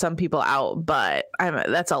bums some people out, but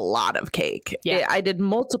that's a lot of cake. Yeah. I did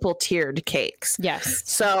multiple tiered cakes. Yes.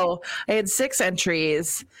 So I had 6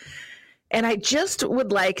 entries, and I just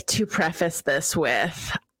would like to preface this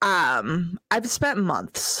with, I've spent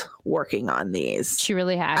months working on these. She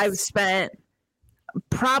really has. I've spent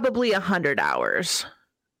probably 100 hours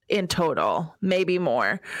in total, maybe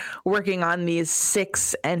more, working on these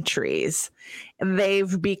 6 entries.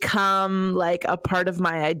 They've become like a part of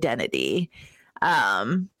my identity.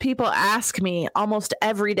 People ask me almost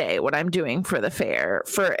every day what I'm doing for the fair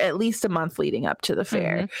for at least a month leading up to the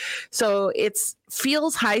fair. So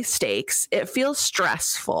feels high stakes. It feels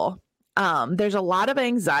stressful. There's a lot of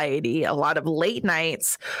anxiety, a lot of late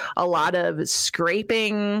nights, a lot of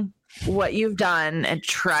scraping what you've done and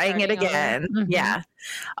trying it again. Yeah.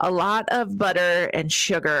 A lot of butter and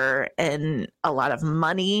sugar and a lot of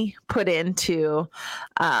money put into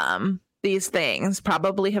these things.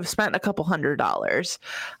 Probably have spent a couple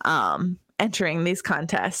 $100 entering these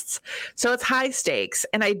contests. So it's high stakes.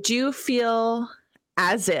 And I do feel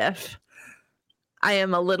as if I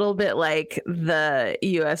am a little bit like the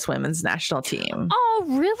U.S. women's national team. Oh,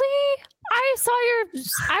 really?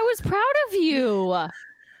 I was proud of you.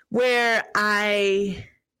 Where I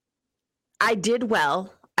did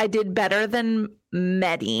well. I did better than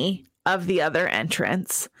many of the other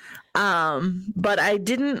entrants. But I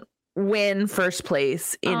didn't win first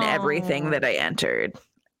place in everything that I entered.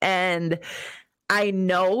 And I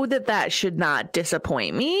know that should not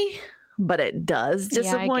disappoint me, but it does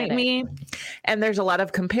disappoint me. And there's a lot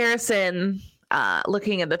of comparison,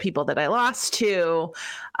 looking at the people that I lost to,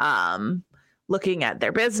 looking at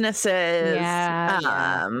their businesses.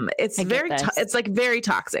 It's it's like very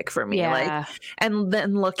toxic for me. Like, and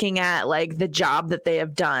then looking at like the job that they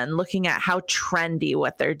have done, looking at how trendy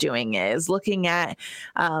what they're doing is, looking at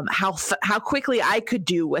how quickly I could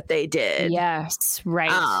do what they did. Yes,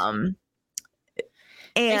 right.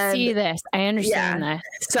 And I see this. I understand that.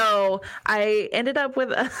 So I ended up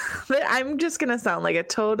with I'm just gonna sound like a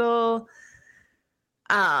total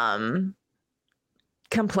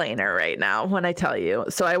complainer right now when I tell you.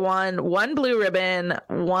 So I won 1 blue ribbon,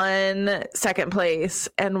 1 second place,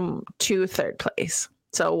 and 2 third place.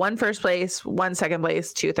 So 1 first place, 1 second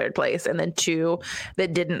place, 2 third place, and then 2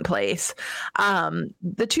 that didn't place.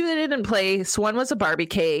 The 2 that didn't place, 1 was a Barbie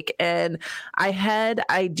cake, and I had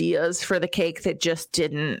ideas for the cake that just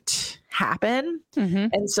didn't happen.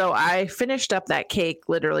 And so I finished up that cake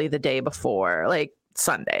literally the day before, like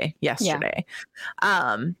Sunday, yesterday.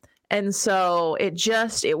 And so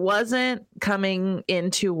it wasn't coming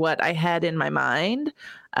into what I had in my mind.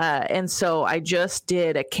 And so I just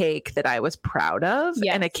did a cake that I was proud of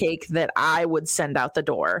and a cake that I would send out the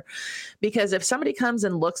door. Because if somebody comes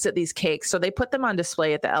and looks at these cakes, so they put them on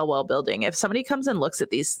display at the Elwell building. If somebody comes and looks at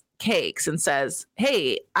these cakes and says,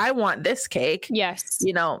 hey, I want this cake. Yes.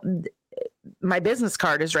 You know, my business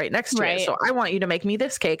card is right next to it. So I want you to make me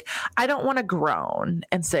this cake. I don't want to groan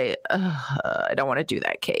and say, I don't want to do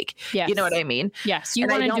that cake. Yes. You know what I mean? Yes. You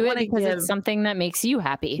want to do it because it's something that makes you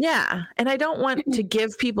happy. Yeah. And I don't want to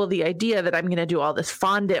give people the idea that I'm going to do all this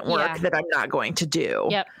fondant work that I'm not going to do.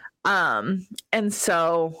 Yep. And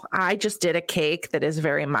so I just did a cake that is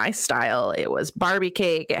very my style. It was Barbie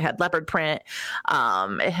cake. It had leopard print.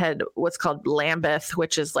 It had what's called Lambeth,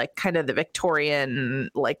 which is like kind of the Victorian,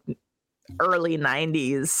 like early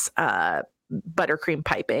 90s buttercream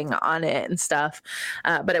piping on it and stuff,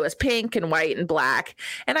 but it was pink and white and black,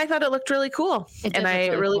 and I thought it looked really cool, and I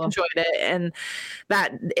really enjoyed it, and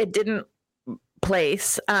that it didn't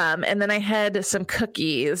place. And then I had some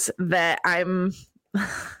cookies that I'm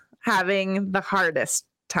having the hardest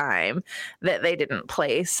time that they didn't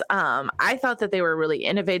place. I thought that they were really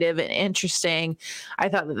innovative and interesting. I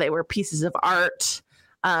thought that they were pieces of art.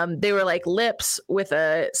 They were like lips with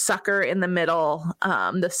a sucker in the middle.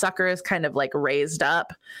 The sucker is kind of like raised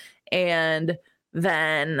up. And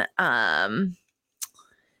then the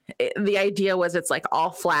idea was it's like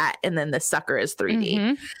all flat and then the sucker is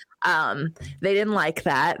 3D. They didn't like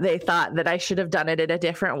that. They thought that I should have done it in a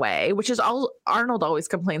different way, which is all Arnold always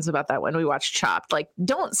complains about that when we watch Chopped. Like,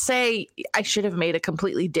 don't say I should have made a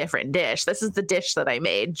completely different dish. This is the dish that I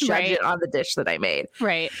made. Judge it on the dish that I made.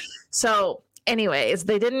 Right. So anyways,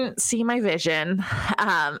 they didn't see my vision.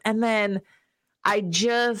 And then I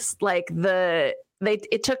just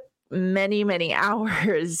it took many, many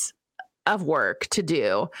hours of work to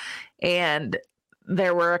do. And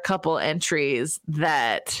there were a couple entries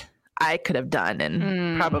that I could have done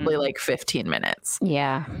in probably like 15 minutes.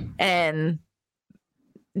 Yeah. And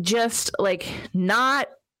just like I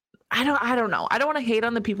don't know. I don't want to hate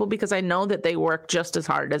on the people because I know that they work just as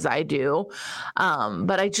hard as I do.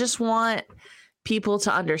 But I just want people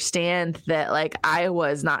to understand that like I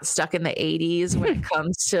was not stuck in the 80s when it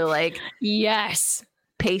comes to like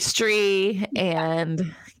pastry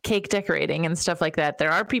and cake decorating and stuff like that.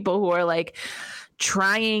 There are people who are like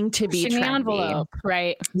trying to be trendy. Envelope,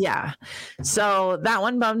 right? Yeah. So that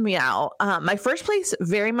one bummed me out. My first place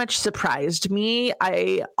very much surprised me.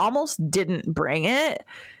 I almost didn't bring it.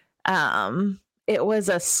 It was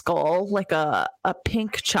a skull, like a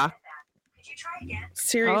pink chocolate.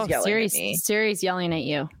 Siri's yelling at me. Siri's yelling at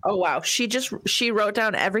you. Oh wow. She wrote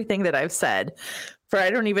down everything that I've said for I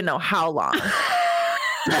don't even know how long.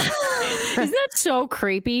 Isn't that so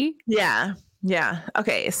creepy? Yeah.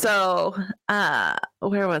 Okay. So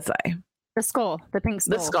where was I? The skull, the pink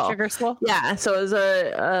skull, the skull. Sugar skull. Yeah. So it was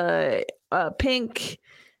a pink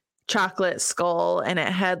chocolate skull, and it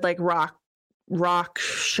had like rock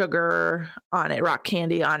sugar on it, rock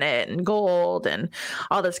candy on it, and gold and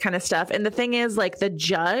all this kind of stuff. And the thing is, like, the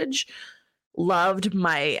judge loved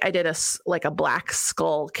I did a black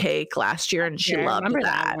skull cake last year, and she loved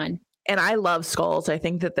that one. And I love skulls. I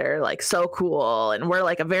think that they're like so cool, and we're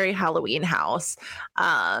like a very Halloween house.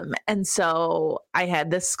 And so I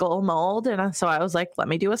had this skull mold, and so I was like, let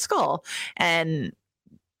me do a skull. And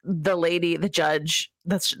the judge,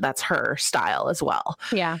 that's her style as well.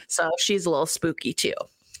 Yeah. So she's a little spooky too.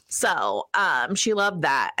 So she loved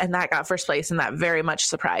that, and that got first place, and that very much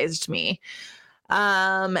surprised me.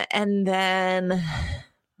 And then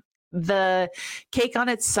the cake on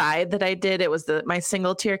its side that I did, it was my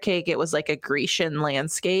single tier cake. It was like a Grecian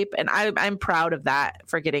landscape, and I'm proud of that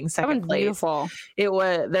for getting second place. Beautiful.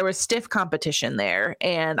 There was stiff competition there,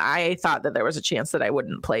 and I thought that there was a chance that I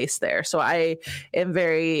wouldn't place there. So I am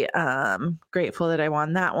very grateful that I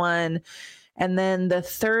won that one. And then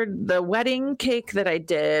the wedding cake that I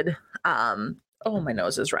did, my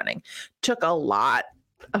nose is running, took a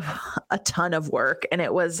ton of work, and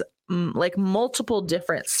it was like multiple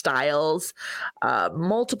different styles,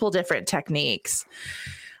 multiple different techniques,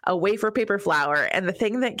 a wafer paper flour. And the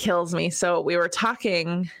thing that kills me, so we were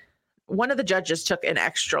talking, one of the judges took an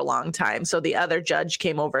extra long time. So the other judge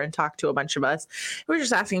came over and talked to a bunch of us. We were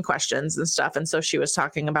just asking questions and stuff. And so she was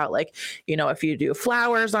talking about, like, if you do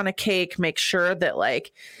flowers on a cake, make sure that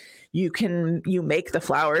like you make the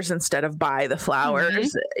flowers instead of buy the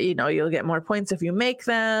flowers. Mm-hmm. You'll get more points if you make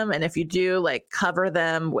them. And if you do, like, cover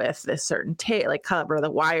them with this certain tape, like cover the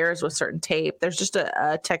wires with certain tape. There's just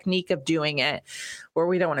a technique of doing it where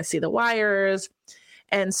we don't want to see the wires.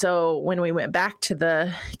 And so when we went back to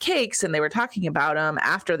the cakes and they were talking about them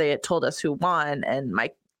after they had told us who won, and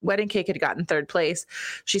my wedding cake had gotten third place,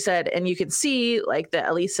 she said, and you can see like that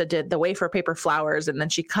Elisa did the wafer paper flowers, and then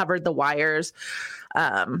she covered the wires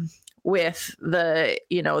with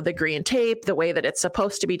the green tape, the way that it's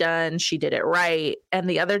supposed to be done. She did it right. And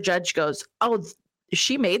the other judge goes, "Oh,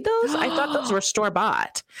 she made those? I thought those were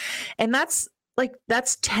store-bought." And that's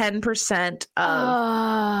 10%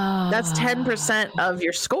 of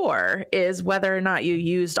your score is whether or not you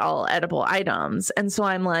used all edible items. And so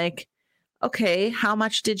I'm like, okay, how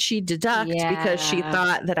much did she deduct because she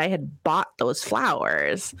thought that I had bought those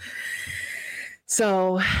flowers?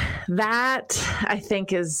 So that, I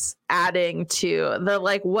think, is adding to the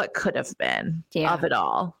like what could have been of it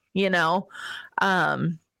all.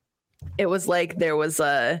 It was like there was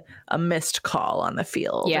a missed call on the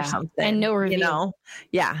field or something, and no review.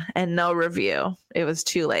 And no review. It was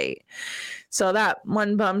too late. So that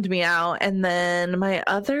one bummed me out. And then my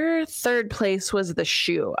other third place was the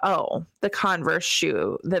shoe. Oh, the Converse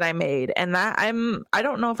shoe that I made. And that I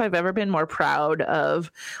don't know if I've ever been more proud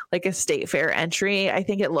of like a state fair entry. I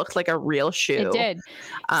think it looked like a real shoe. It did.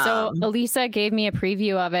 So Elisa gave me a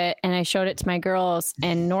preview of it, and I showed it to my girls,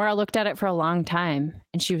 and Nora looked at it for a long time,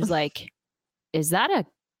 and she was like, "Is that a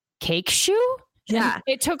cake shoe?" Yeah. And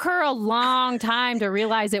it took her a long time to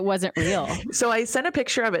realize it wasn't real. So I sent a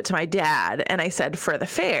picture of it to my dad, and I said, for the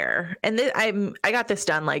fair. And I got this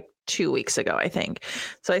done like 2 weeks ago, I think.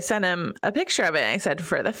 So I sent him a picture of it, and I said,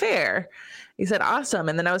 for the fair. He said, awesome.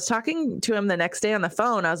 And then I was talking to him the next day on the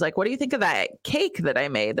phone. I was like, what do you think of that cake that I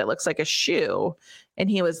made that looks like a shoe? And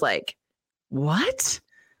he was like, what?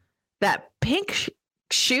 That pink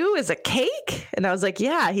shoe is a cake? And I was like,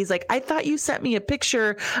 yeah. He's like, I thought you sent me a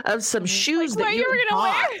picture of some shoes that you were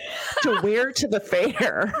gonna to wear to the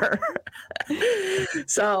fair.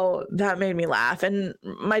 So that made me laugh. And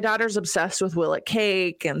my daughter's obsessed with Willet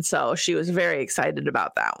cake, and so she was very excited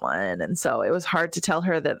about that one. And so it was hard to tell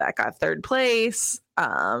her that got third place,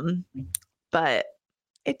 but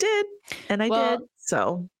it did, and I did.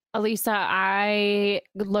 So Elisa, I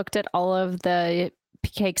looked at all of the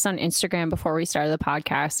cakes on Instagram before we started the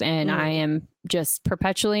podcast, and I am just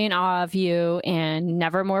perpetually in awe of you, and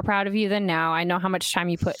never more proud of you than now. I know how much time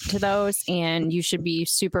you put into those, and you should be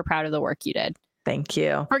super proud of the work you did. Thank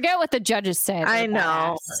you. Forget what the judges said. I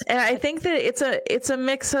know. And I think that it's a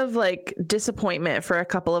mix of like disappointment for a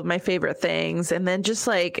couple of my favorite things and then just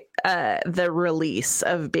like the release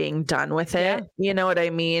of being done with it. You know what I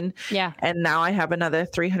mean? Yeah. And now I have another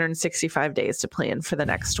 365 days to plan for the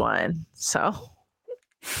next one. So,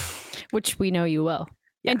 which we know you will.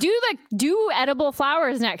 Yeah. And do edible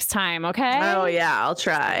flowers next time, okay? Oh yeah, I'll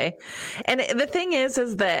try. And the thing is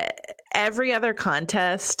that every other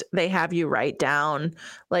contest they have you write down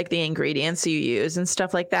like the ingredients you use and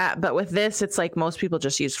stuff like that. But with this, it's like most people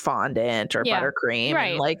just use fondant or buttercream.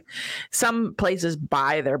 Right. And like some places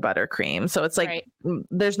buy their buttercream. So it's like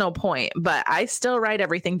there's no point. But I still write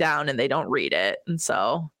everything down and they don't read it. And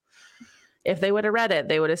so if they would have read it,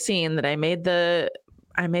 they would have seen that I made the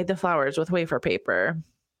flowers with wafer paper.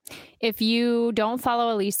 If you don't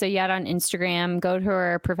follow Elisa yet on Instagram, go to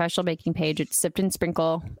her professional baking page. It's Sipped and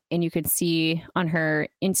Sprinkle, and you can see on her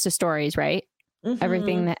Insta stories, right? Mm-hmm.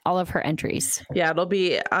 Everything, all of her entries. Yeah, it'll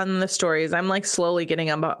be on the stories. I'm like slowly getting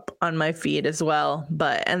them up on my feed as well.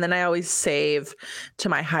 And then I always save to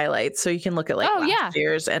my highlights. So you can look at like last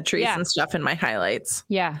year's entries and stuff in my highlights.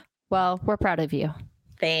 Yeah. Well, we're proud of you.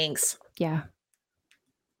 Thanks. Yeah.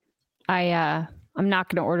 I'm not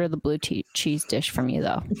going to order the blue cheese dish from you,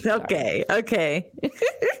 though. Okay.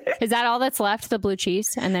 Is that all that's left? The blue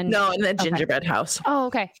cheese? And then gingerbread house. Oh,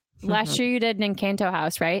 okay. Last year you did an Encanto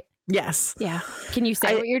house, right? Yes. Yeah. Can you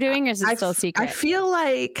say what you're doing, or is it still a secret? I feel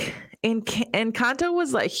like Encanto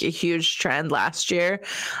was like a huge trend last year.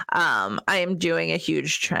 I am doing a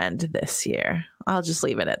huge trend this year. I'll just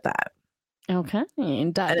leave it at that. Okay.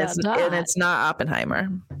 And it's not Oppenheimer.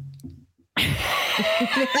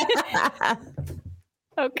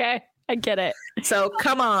 Okay, I get it. So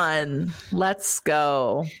come on, let's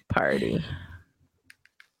go party.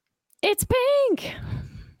 It's pink.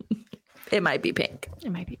 It might be pink.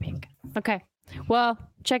 Okay. Well,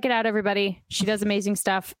 check it out, everybody. She does amazing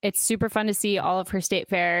stuff. It's super fun to see all of her state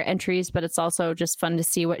fair entries, but it's also just fun to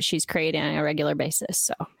see what she's creating on a regular basis.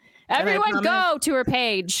 So everyone go to her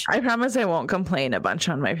page. I promise I won't complain a bunch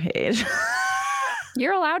on my page.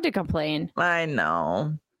 You're allowed to complain. I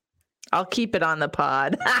know. I'll keep it on the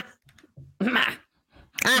pod. All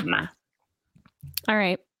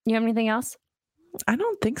right. You have anything else? I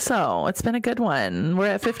don't think so. It's been a good one. We're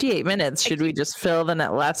at 58 minutes. Should we just fill the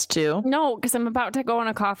last two? No, because I'm about to go on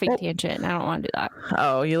a coffee tangent. And I don't want to do that.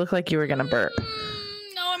 Oh, you look like you were going to burp.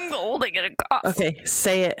 No, I'm old. I get a cough. Okay,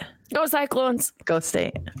 say it. Go Cyclones. Go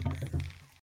State.